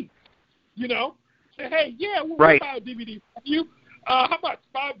DVDs, say, hey, yeah, we'll right. buy a DVD from you. How much?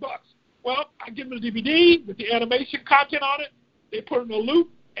 $5. Well, I give them the DVD with the animation content on it. They put it in a loop,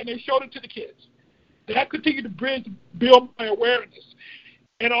 and they showed it to the kids. That continued to build my awareness.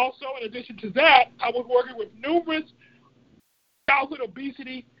 And also, in addition to that, I was working with numerous childhood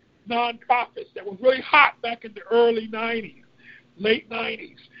obesity nonprofits that was really hot back in the early 90s, late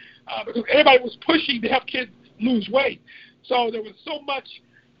 90s, because everybody was pushing to help kids lose weight. So there was so much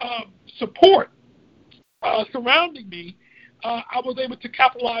support surrounding me, I was able to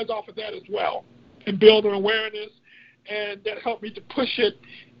capitalize off of that as well and build an awareness, and that helped me to push it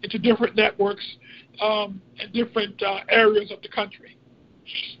into different networks and different areas of the country.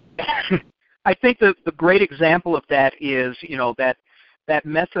 I think the great example of that is, that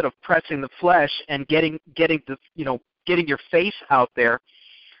method of pressing the flesh and getting your face out there.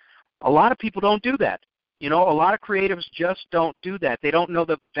 A lot of people don't do that. A lot of creatives just don't do that. They don't know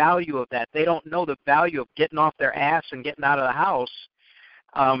the value of that. They don't know the value of getting off their ass and getting out of the house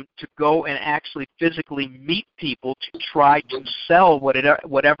to go and actually physically meet people to try to sell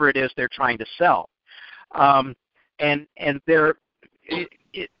whatever it is they're trying to sell.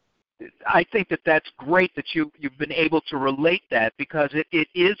 I think that's great that you've been able to relate that, because it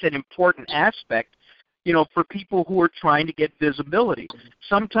is an important aspect, for people who are trying to get visibility.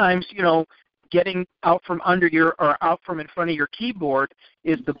 Sometimes, getting out from out from in front of your keyboard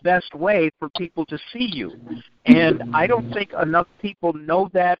is the best way for people to see you. And I don't think enough people know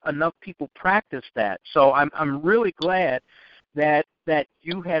that, enough people practice that. So I'm really glad that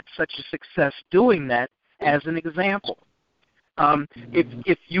you had such a success doing that as an example.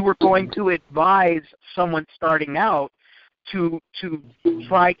 If you were going to advise someone starting out to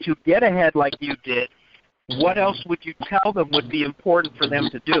try to get ahead like you did, what else would you tell them would be important for them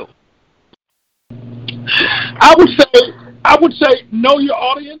to do? I would say know your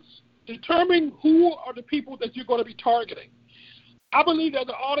audience. Determine who are the people that you're going to be targeting. I believe there's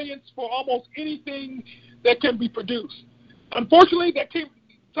an audience for almost anything that can be produced. Unfortunately,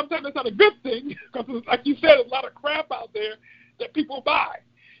 sometimes that's not a good thing, because, like you said, there's a lot of crap out there that people buy.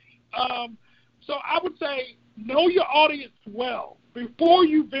 So I would say know your audience well before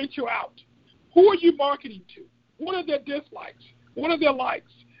you venture out. Who are you marketing to? What are their dislikes? What are their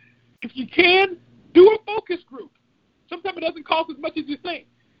likes? If you can, do a focus group. Sometimes it doesn't cost as much as you think.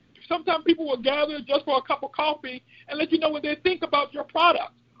 Sometimes people will gather just for a cup of coffee and let you know what they think about your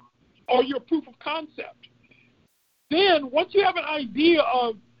product or your proof of concept. Then, once you have an idea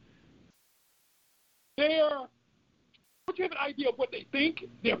of what they think,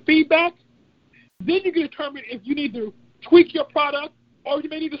 their feedback, then you can determine if you need to tweak your product or you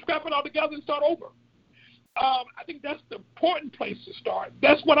may need to scrap it all together and start over. I think that's the important place to start.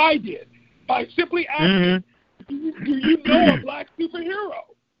 That's what I did, by simply asking, do you know a black superhero?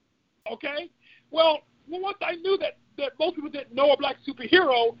 Okay? Well, once I knew that most people didn't know a black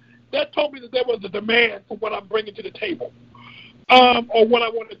superhero, that told me that there was a demand for what I'm bringing to the table, or what I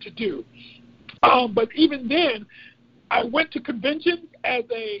wanted to do. But even then, I went to conventions as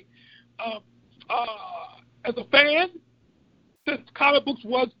a fan, since comic books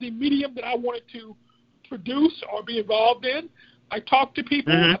was the medium that I wanted to produce or be involved in. I talked to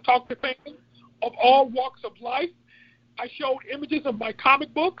people. I talked to fans of all walks of life. I showed images of my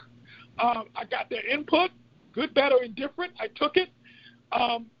comic book. I got their input, good, bad, or indifferent. I took it.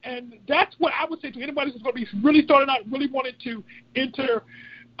 And that's what I would say to anybody who's going to be really starting out, really wanting to enter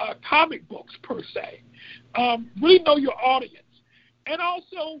comic books per se. Really know your audience. And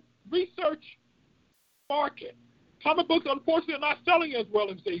also research market. Comic books, unfortunately, are not selling as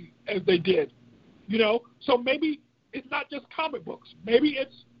well as they did. So maybe it's not just comic books. Maybe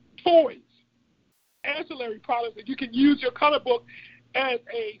it's toys, ancillary products that you can use your comic book as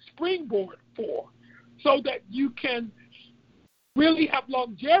a springboard for, so that you can really have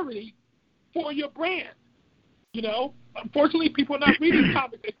longevity for your brand. Unfortunately, people are not reading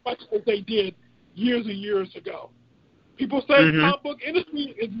comics as much as they did years and years ago. People say the comic book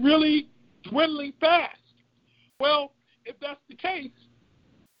industry is really dwindling fast. Well, if that's the case,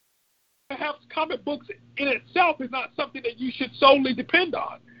 perhaps comic books in itself is not something that you should solely depend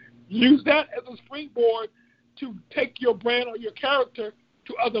on. Use that as a springboard to take your brand or your character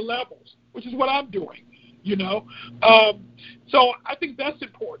to other levels, which is what I'm doing, So I think that's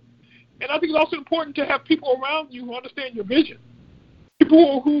important. And I think it's also important to have people around you who understand your vision,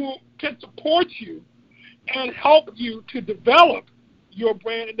 people who can support you and help you to develop your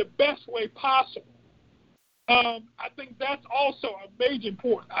brand in the best way possible. I think that's also a major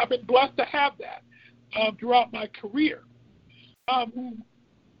important. I've been blessed to have that throughout my career,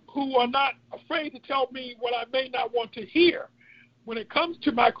 who are not afraid to tell me what I may not want to hear when it comes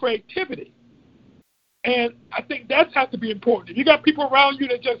to my creativity. And I think that has to be important. If you got people around you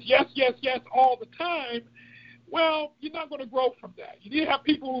that just yes, yes, yes all the time, well, you're not going to grow from that. You need to have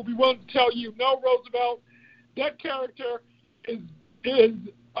people who will be willing to tell you, no, Roosevelt, that character is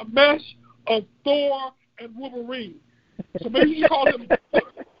a mesh of Thor and Wolverine. So maybe you call him,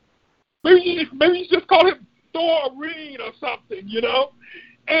 maybe you just call him Thorine or something, you know,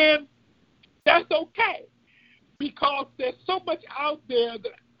 and that's okay because there's so much out there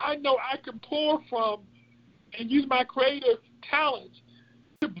that I know I can pour from and use my creative talents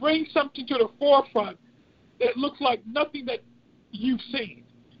to bring something to the forefront that looks like nothing that you've seen.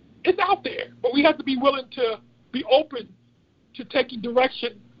 It's out there, but we have to be willing to be open to taking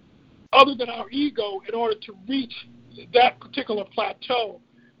direction other than our ego in order to reach that particular plateau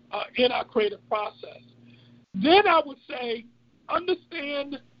in our creative process. Then I would say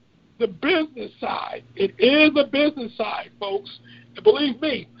understand the business side. It is a business side, folks. And believe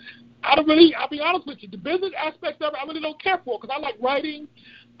me, I'll be honest with you, the business aspect of it I really don't care for because I like writing.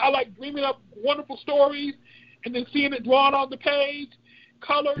 I like dreaming up wonderful stories and then seeing it drawn on the page,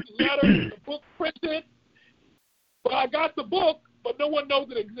 colored, letters, the book printed. But I got the book, but no one knows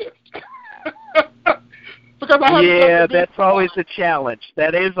it exists. Because I haven't done the that's always the challenge.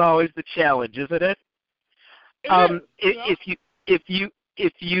 That is always the challenge, isn't it?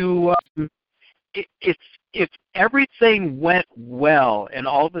 If everything went well and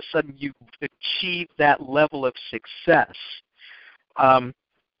all of a sudden you achieved that level of success,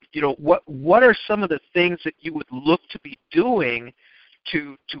 what are some of the things that you would look to be doing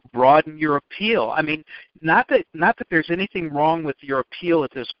to broaden your appeal? I mean, not that there's anything wrong with your appeal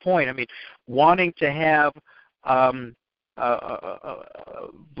at this point. I mean, wanting to have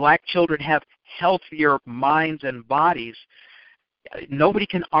black children have healthier minds and bodies, nobody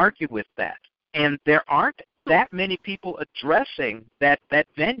can argue with that. And there aren't that many people addressing that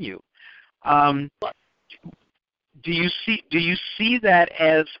venue. Do you see that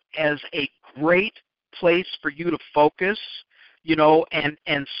as a great place for you to focus,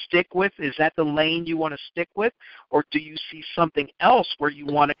 and stick with? Is that the lane you want to stick with, or do you see something else where you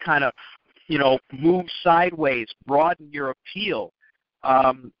want to kind of, move sideways, broaden your appeal?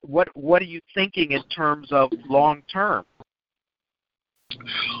 What are you thinking in terms of long term?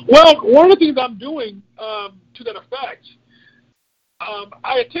 Well, one of the things I'm doing to that effect,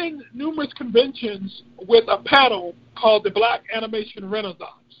 I attend numerous conventions with a panel called the Black Animation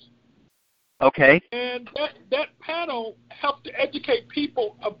Renaissance. Okay. And that panel helps to educate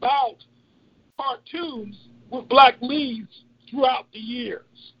people about cartoons with black leads throughout the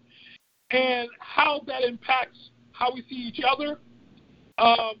years and how that impacts how we see each other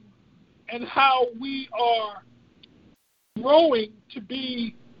and how we are growing to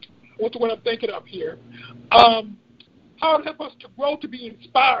be, what's the word I'm thinking of here, how it helps us to grow to be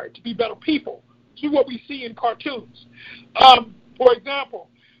inspired, to be better people through what we see in cartoons. For example,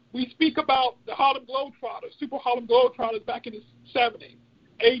 we speak about the Harlem Globetrotters, Super Harlem Globetrotters back in the 70s,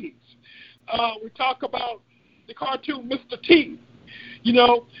 80s. We talk about the cartoon Mr. T.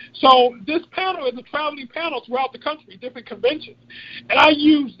 So this panel is a traveling panel throughout the country, different conventions. And I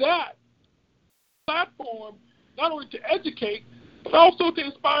use that platform not only to educate, but also to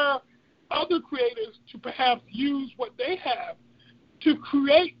inspire other creators to perhaps use what they have to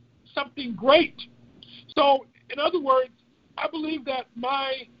create something great. So, in other words, I believe that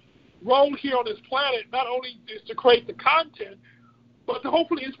my role here on this planet not only is to create the content, but to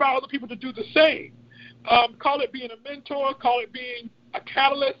hopefully inspire other people to do the same. Call it being a mentor, call it being a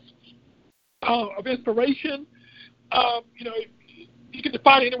catalyst of inspiration. You can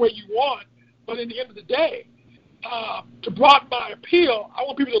define it any way you want, but in the end of the day, to broaden my appeal, I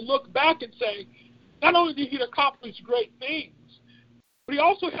want people to look back and say, not only did he accomplish great things, but he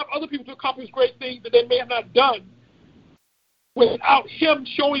also helped other people to accomplish great things that they may have not done without him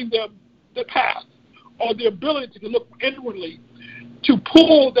showing them the path or the ability to look inwardly, to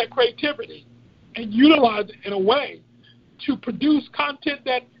pull that creativity and utilize it in a way to produce content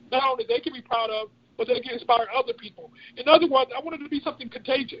that not only they can be proud of, but they can inspire other people. In other words, I want it to be something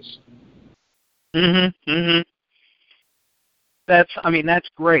contagious. That's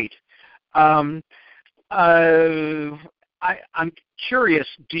great. I'm curious,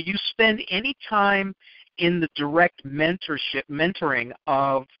 do you spend any time in the direct mentoring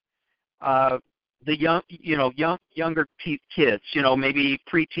of the younger kids, maybe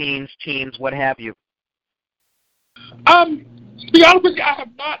preteens, teens, what have you? To be honest with you, I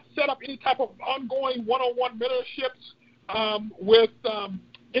have not set up any type of ongoing one-on-one mentorships with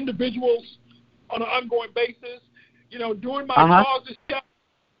individuals on an ongoing basis. During my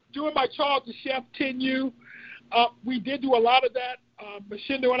Charles the Chef tenure, we did do a lot of that.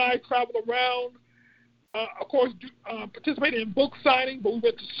 Machindo and I traveled around of course, participated in book signing, but we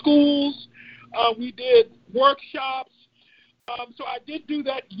went to schools. We did workshops. So I did do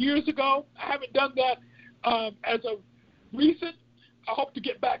that years ago. I haven't done that as of recent. I hope to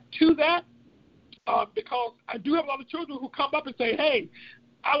get back to that because I do have a lot of children who come up and say, hey,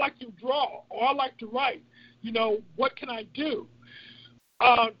 I like to draw or I like to write. You know, what can I do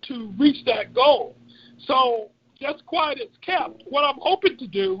to reach that goal? So just quiet as kept. What I'm hoping to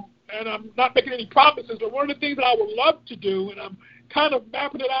do, and I'm not making any promises, but one of the things that I would love to do, and I'm kind of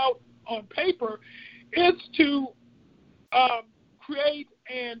mapping it out on paper, is to create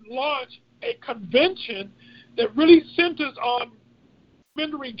and launch a convention that really centers on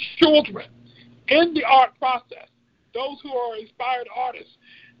mentoring children in the art process, those who are inspired artists,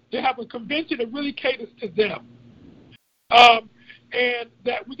 to have a convention that really caters to them. And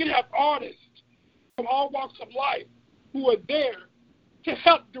that we can have artists from all walks of life who are there to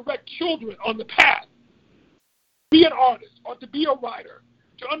help direct children on the path, be an artist or to be a writer,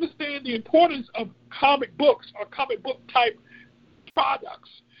 to understand the importance of comic books or comic book type products,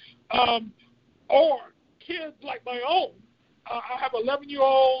 or kids like my own. I have an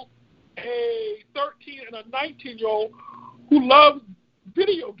 11-year-old, a 13, and a 19-year-old who love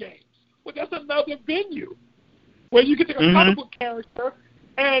video games. Well, that's another venue where you can take a comic book character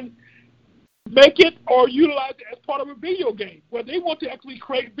and make it or utilize it as part of a video game where they want to actually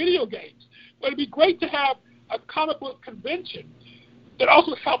create video games. But it'd be great to have a comic book convention that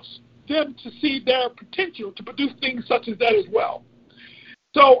also helps them to see their potential to produce things such as that as well.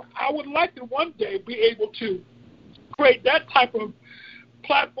 So I would like to one day be able to create that type of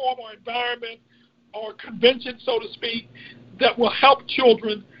platform or environment or convention, so to speak, that will help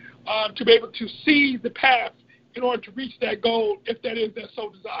children to be able to see the path in order to reach that goal if that is their sole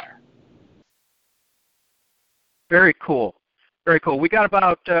desire. Very cool. Very cool. We got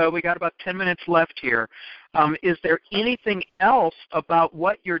about 10 minutes left here. Is there anything else about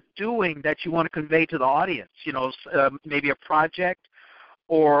what you're doing that you want to convey to the audience? You know, maybe a project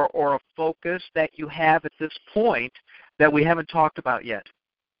or a focus that you have at this point that we haven't talked about yet?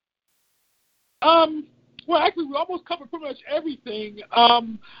 Well, actually, we almost covered pretty much everything.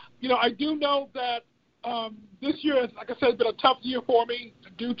 You know, I do know that this year, like I said, has been a tough year for me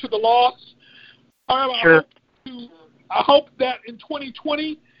due to the loss. However, sure. I hope that in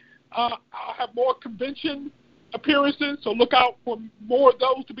 2020 I'll have more convention appearances, so look out for more of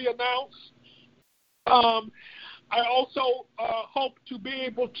those to be announced. I also hope to be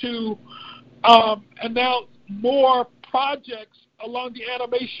able to announce more projects along the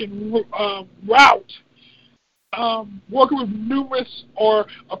animation route, working with numerous or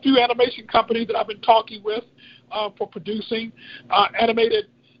a few animation companies that I've been talking with for producing animated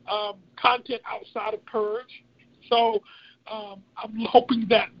content outside of Purge. So I'm hoping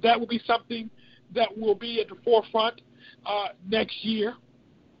that that will be something that will be at the forefront next year.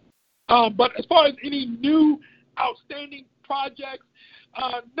 But as far as any new outstanding projects,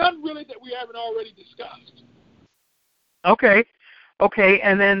 none really that we haven't already discussed. Okay,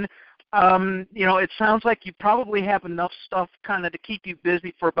 and then you know, it sounds like you probably have enough stuff kind of to keep you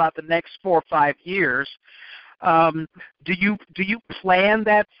busy for about the next 4 or 5 years. Do you plan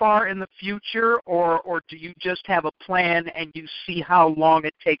that far in the future, or do you just have a plan and you see how long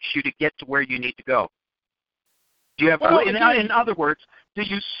it takes you to get to where you need to go? Do you have, in other words, do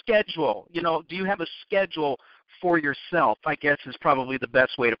you schedule? You know, do you have a schedule for yourself? I guess is probably the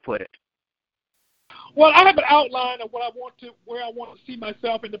best way to put it. Well, I have an outline of where I want to see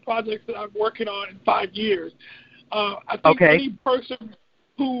myself in the projects that I'm working on in 5 years. I think any person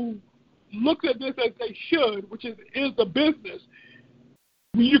who looks at this as they should, which is a business,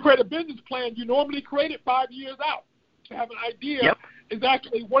 when you create a business plan, you normally create it 5 years out to have an idea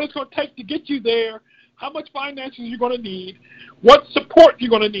exactly what it's going to take to get you there, how much finances you're going to need, what support you're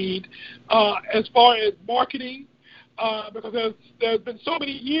going to need as far as marketing, because there's been so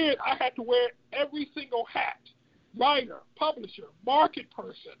many years I had to wear every single hat: writer, publisher, market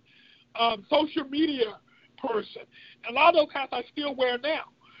person, social media person. And a lot of those hats I still wear now.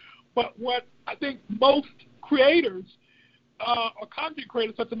 But what I think most creators or content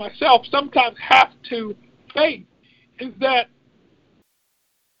creators such as myself sometimes have to face is that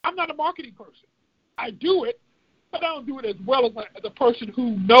I'm not a marketing person. I do it, but I don't do it as well as a person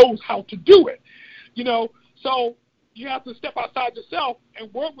who knows how to do it. You know, so you have to step outside yourself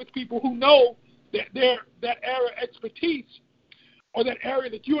and work with people who know that that area of expertise or that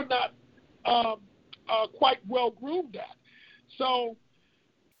area that you're not quite well groomed at. So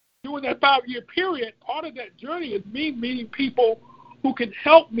during that 5-year period, part of that journey is me meeting people who can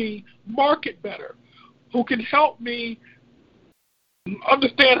help me market better, who can help me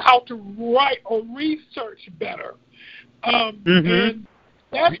understand how to write or research better. And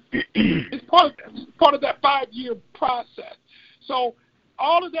that is part of that 5-year process. So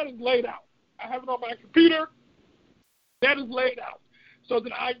all of that is laid out. I have it on my computer. That is laid out so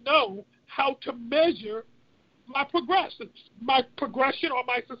that I know how to measure my progression or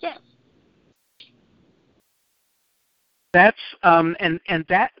my success. That's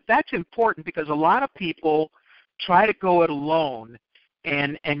that's important because a lot of people try to go it alone,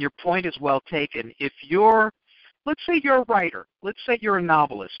 and your point is well taken. If you're, let's say you're a writer, let's say you're a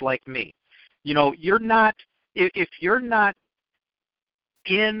novelist like me, you're not, if you're not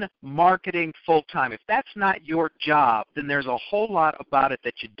in marketing full time, if that's not your job, then there's a whole lot about it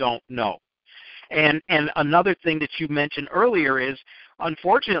that you don't know. And another thing that you mentioned earlier is,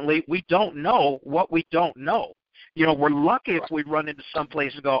 unfortunately, we don't know what we don't know. We're lucky if we run into some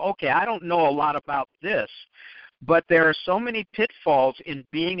place and go, okay, I don't know a lot about this, but there are so many pitfalls in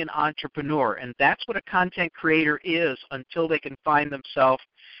being an entrepreneur, and that's what a content creator is until they can find themselves,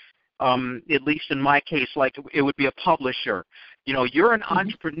 at least in my case, like it would be a publisher. You're an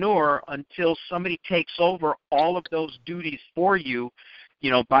entrepreneur until somebody takes over all of those duties for you,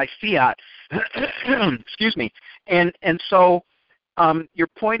 by fiat. Excuse me. And so your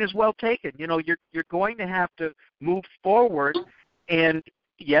point is well taken. You're going to have to move forward, and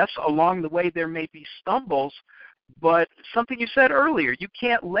yes, along the way there may be stumbles, but something you said earlier, you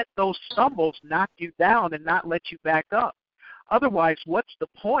can't let those stumbles knock you down and not let you back up. Otherwise, what's the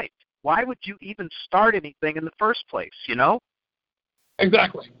point? Why would you even start anything in the first place,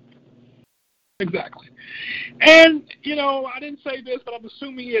 Exactly. And, I didn't say this, but I'm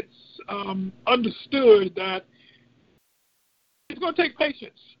assuming it's understood that it's going to take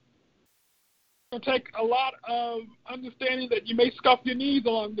patience. It's going to take a lot of understanding that you may scuff your knees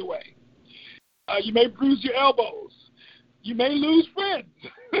along the way. You may bruise your elbows. You may lose friends.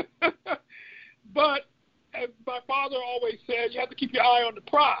 But as my father always said, you have to keep your eye on the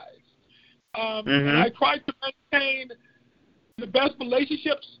prize. And I try to maintain the best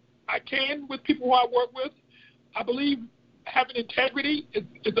relationships I can with people who I work with. I believe having integrity is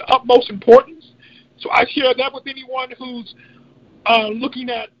the utmost importance. So I share that with anyone who's looking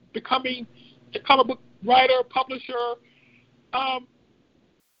at becoming a comic book writer, publisher.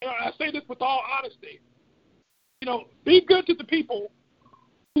 I say this with all honesty. Be good to the people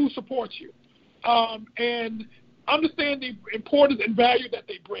who support you, and understand the importance and value that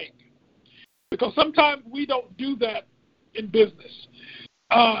they bring. Because sometimes we don't do that in business,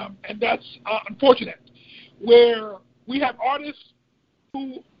 and that's unfortunate. Where we have artists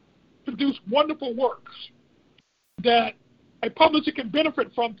who produce wonderful works that a publisher can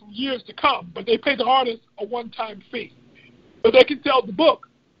benefit from for years to come, but they pay the artist a one-time fee. But they can sell the book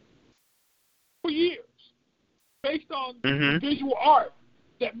for years based on the visual art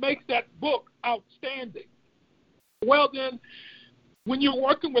that makes that book outstanding. Well, then, when you're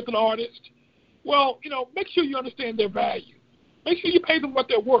working with an artist, make sure you understand their value. Make sure you pay them what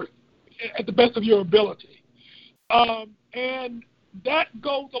they're worth at the best of your ability. And that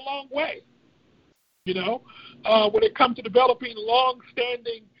goes a long way, when it comes to developing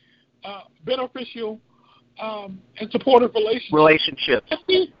long-standing, beneficial, and supportive relationships.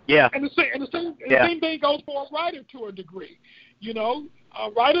 Yeah. And the same thing goes for a writer to a degree.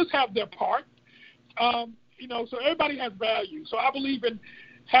 Writers have their part. So everybody has value. So I believe in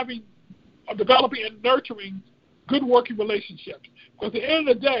developing and nurturing good working relationships. Because at the end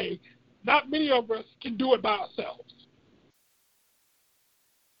of the day, not many of us can do it by ourselves.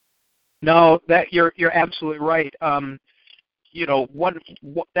 No, that you're absolutely right. That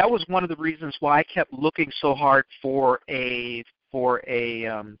was one of the reasons why I kept looking so hard for an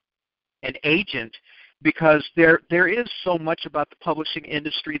agent, because there is so much about the publishing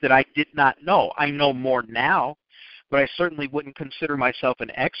industry that I did not know. I know more now, but I certainly wouldn't consider myself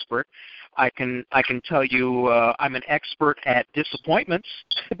an expert. I can tell you I'm an expert at disappointments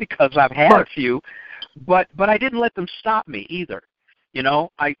because I've had a few, but I didn't let them stop me either.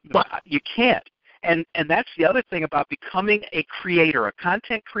 You can't. And that's the other thing about becoming a creator, a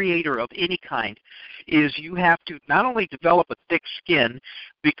content creator of any kind, is you have to not only develop a thick skin,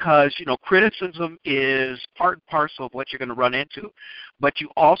 because criticism is part and parcel of what you're going to run into, but you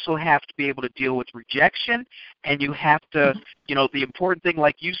also have to be able to deal with rejection, and you have to, the important thing,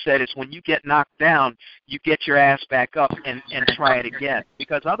 like you said, is when you get knocked down, you get your ass back up and try it again,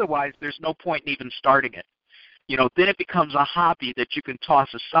 because otherwise there's no point in even starting it. Then it becomes a hobby that you can toss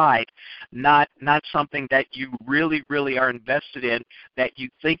aside, not something that you really, really are invested in, that you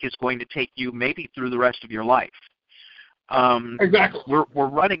think is going to take you maybe through the rest of your life. Exactly. We're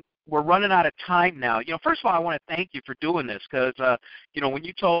we're running out of time now. First of all, I want to thank you for doing this because, when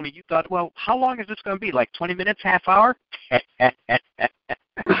you told me, you thought, well, how long is this going to be? Like 20 minutes, half hour?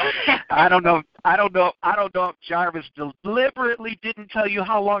 I don't know if Jarvis deliberately didn't tell you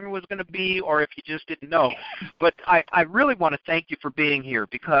how long it was going to be or if you just didn't know. But I really want to thank you for being here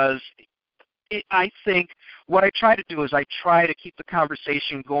because I think what I try to do is I try to keep the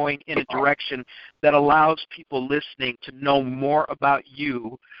conversation going in a direction that allows people listening to know more about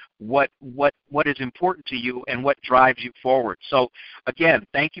you, what is important to you, and what drives you forward. So, again,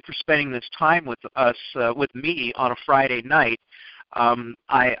 thank you for spending this time with us, with me on a Friday night.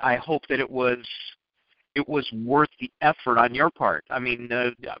 I hope that it was worth the effort on your part. I mean,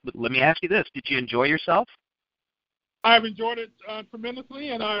 let me ask you this: did you enjoy yourself? I've enjoyed it tremendously,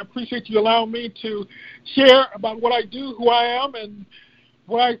 and I appreciate you allowing me to share about what I do, who I am, and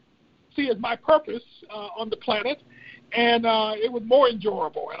what I see as my purpose on the planet. And it was more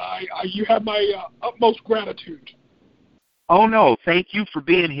enjoyable, and you have my utmost gratitude. Oh, no, thank you for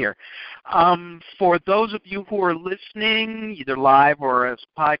being here. For those of you who are listening, either live or as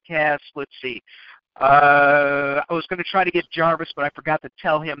a podcast, let's see. I was going to try to get Jarvis, but I forgot to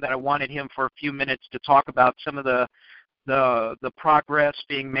tell him that I wanted him for a few minutes to talk about some of the progress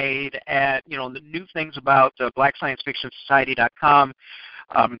being made at, the new things about BlackScienceFictionSociety.com,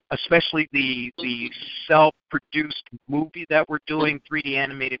 especially the self-produced movie that we're doing, 3D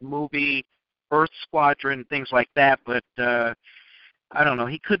animated movie, Earth Squadron, things like that. But I don't know.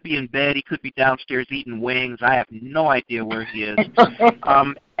 He could be in bed. He could be downstairs eating wings. I have no idea where he is.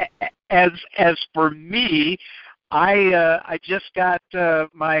 As for me, I just got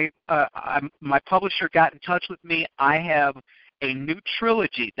my publisher got in touch with me. I have a new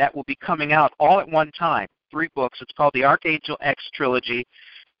trilogy that will be coming out all at one time. 3 books. It's called the Archangel X Trilogy.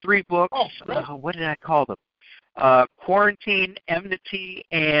 3 books. What did I call them? Quarantine, Enmity,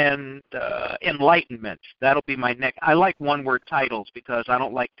 and Enlightenment. That'll be my next. I like one-word titles because I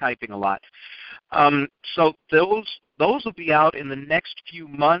don't like typing a lot. So those will be out in the next few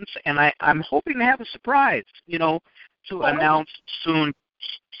months, and I'm hoping to have a surprise, to announce soon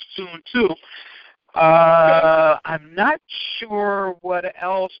too. I'm not sure what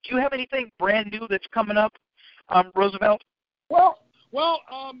else. Do you have anything brand new that's coming up, Roosevelt? Well,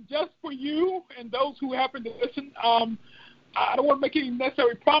 just for you and those who happen to listen, I don't want to make any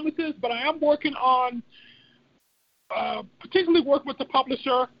necessary promises, but I am working on particularly work with the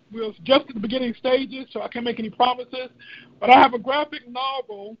publisher. We're just at the beginning stages, so I can't make any promises. But I have a graphic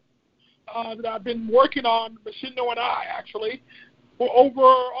novel that I've been working on, Machino and I, actually, for over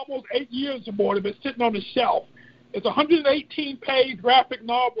almost 8 years or more. It's been sitting on the shelf. It's a 118-page graphic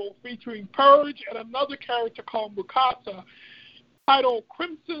novel featuring Purge and another character called Mukasa, titled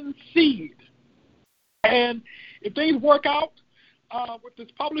Crimson Seed. And if things work out with this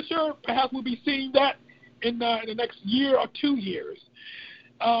publisher, perhaps we'll be seeing that in the next year or 2 years.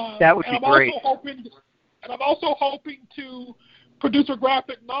 That would be great. I'm also hoping to produce a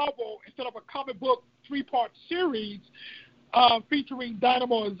graphic novel instead of a comic book 3-part series featuring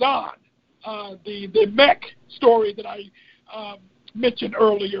Dynamo Azan, the mech story that I mentioned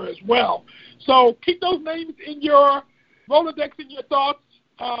earlier as well. So keep those names in your Rolodex, in your thoughts,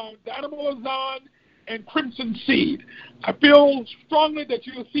 Dynamo Azan and Crimson Seed. I feel strongly that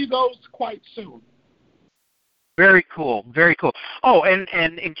you'll see those quite soon. Very cool, very cool. Oh,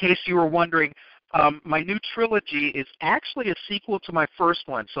 and in case you were wondering, my new trilogy is actually a sequel to my first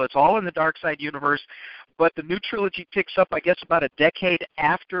one, so it's all in the Dark Side universe, but the new trilogy picks up, I guess, about a decade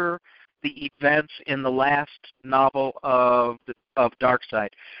after the events in the last novel of Dark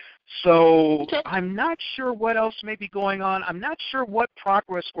Side. So okay. I'm not sure what else may be going on. I'm not sure what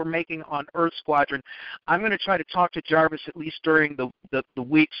progress we're making on Earth Squadron. I'm going to try to talk to Jarvis at least during the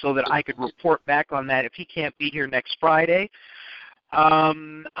week so that I could report back on that if he can't be here next Friday.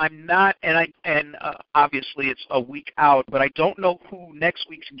 I'm not, and obviously it's a week out, but I don't know who next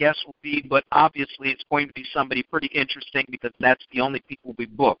week's guest will be, but obviously it's going to be somebody pretty interesting because that's the only people we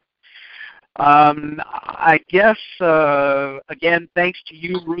booked. I guess, again, thanks to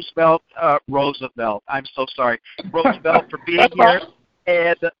you, Roosevelt, I'm so sorry, Roosevelt, for being here.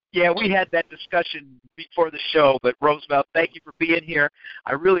 And, yeah, we had that discussion before the show, but Roosevelt, thank you for being here.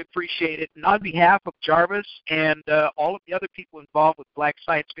 I really appreciate it. And on behalf of Jarvis and all of the other people involved with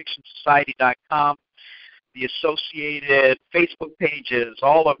BlackScienceFictionSociety.com, the associated Facebook pages,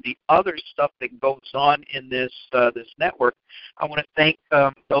 all of the other stuff that goes on in this network, I want to thank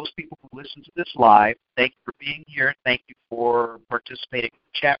those people who listen to this live. Thank you for being here. Thank you for participating in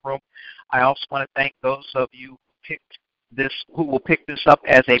the chat room. I also want to thank those of you who will pick this up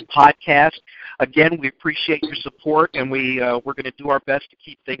as a podcast. again, we appreciate your support, and we're going to do our best to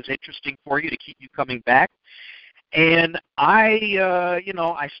keep things interesting for you, to keep you coming back. And I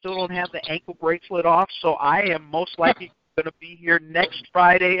still don't have the ankle bracelet off, so I am most likely going to be here next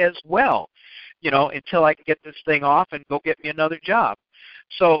Friday as well, until I can get this thing off and go get me another job.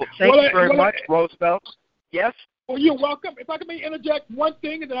 So thank you very much, Roosevelt. Yes? Well, you're welcome. If I can interject one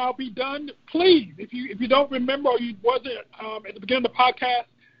thing, and then I'll be done. Please, if you don't remember or you wasn't at the beginning of the podcast,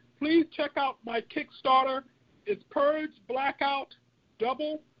 please check out my Kickstarter. It's Purge Blackout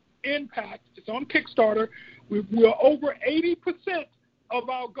Double Impact. It's on Kickstarter. We're over 80% of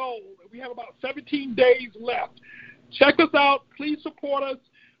our goal. We have about 17 days left. Check us out. Please support us.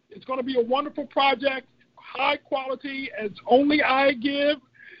 It's going to be a wonderful project, high quality, as only I give.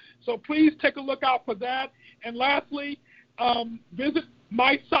 So please take a look out for that. And lastly, visit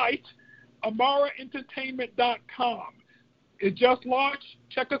my site, amaraentertainment.com. It just launched.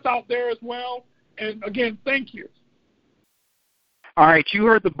 Check us out there as well. And again, thank you. All right, you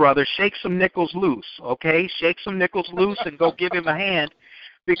heard the brother. Shake some nickels loose, okay? Shake some nickels loose and go give him a hand,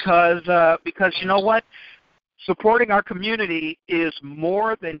 because you know what? Supporting our community is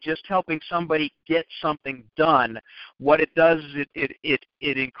more than just helping somebody get something done. What it does is it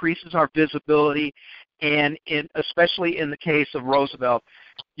increases our visibility, and especially in the case of Roosevelt,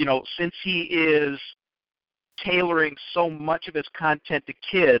 since he is tailoring so much of his content to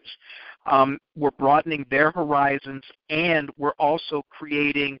kids, we're broadening their horizons, and we're also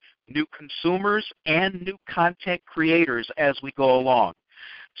creating new consumers and new content creators as we go along.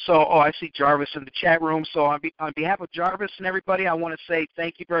 So, I see Jarvis in the chat room. So on behalf of Jarvis and everybody, I want to say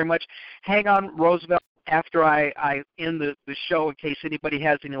thank you very much. Hang on, Roosevelt, after I end the show in case anybody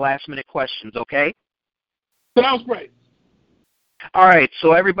has any last-minute questions, okay? Sounds great. All right,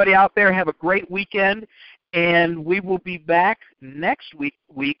 so everybody out there, have a great weekend. And we will be back next week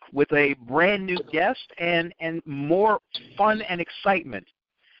with a brand new guest and more fun and excitement.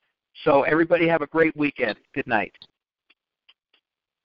 So everybody have a great weekend. Good night.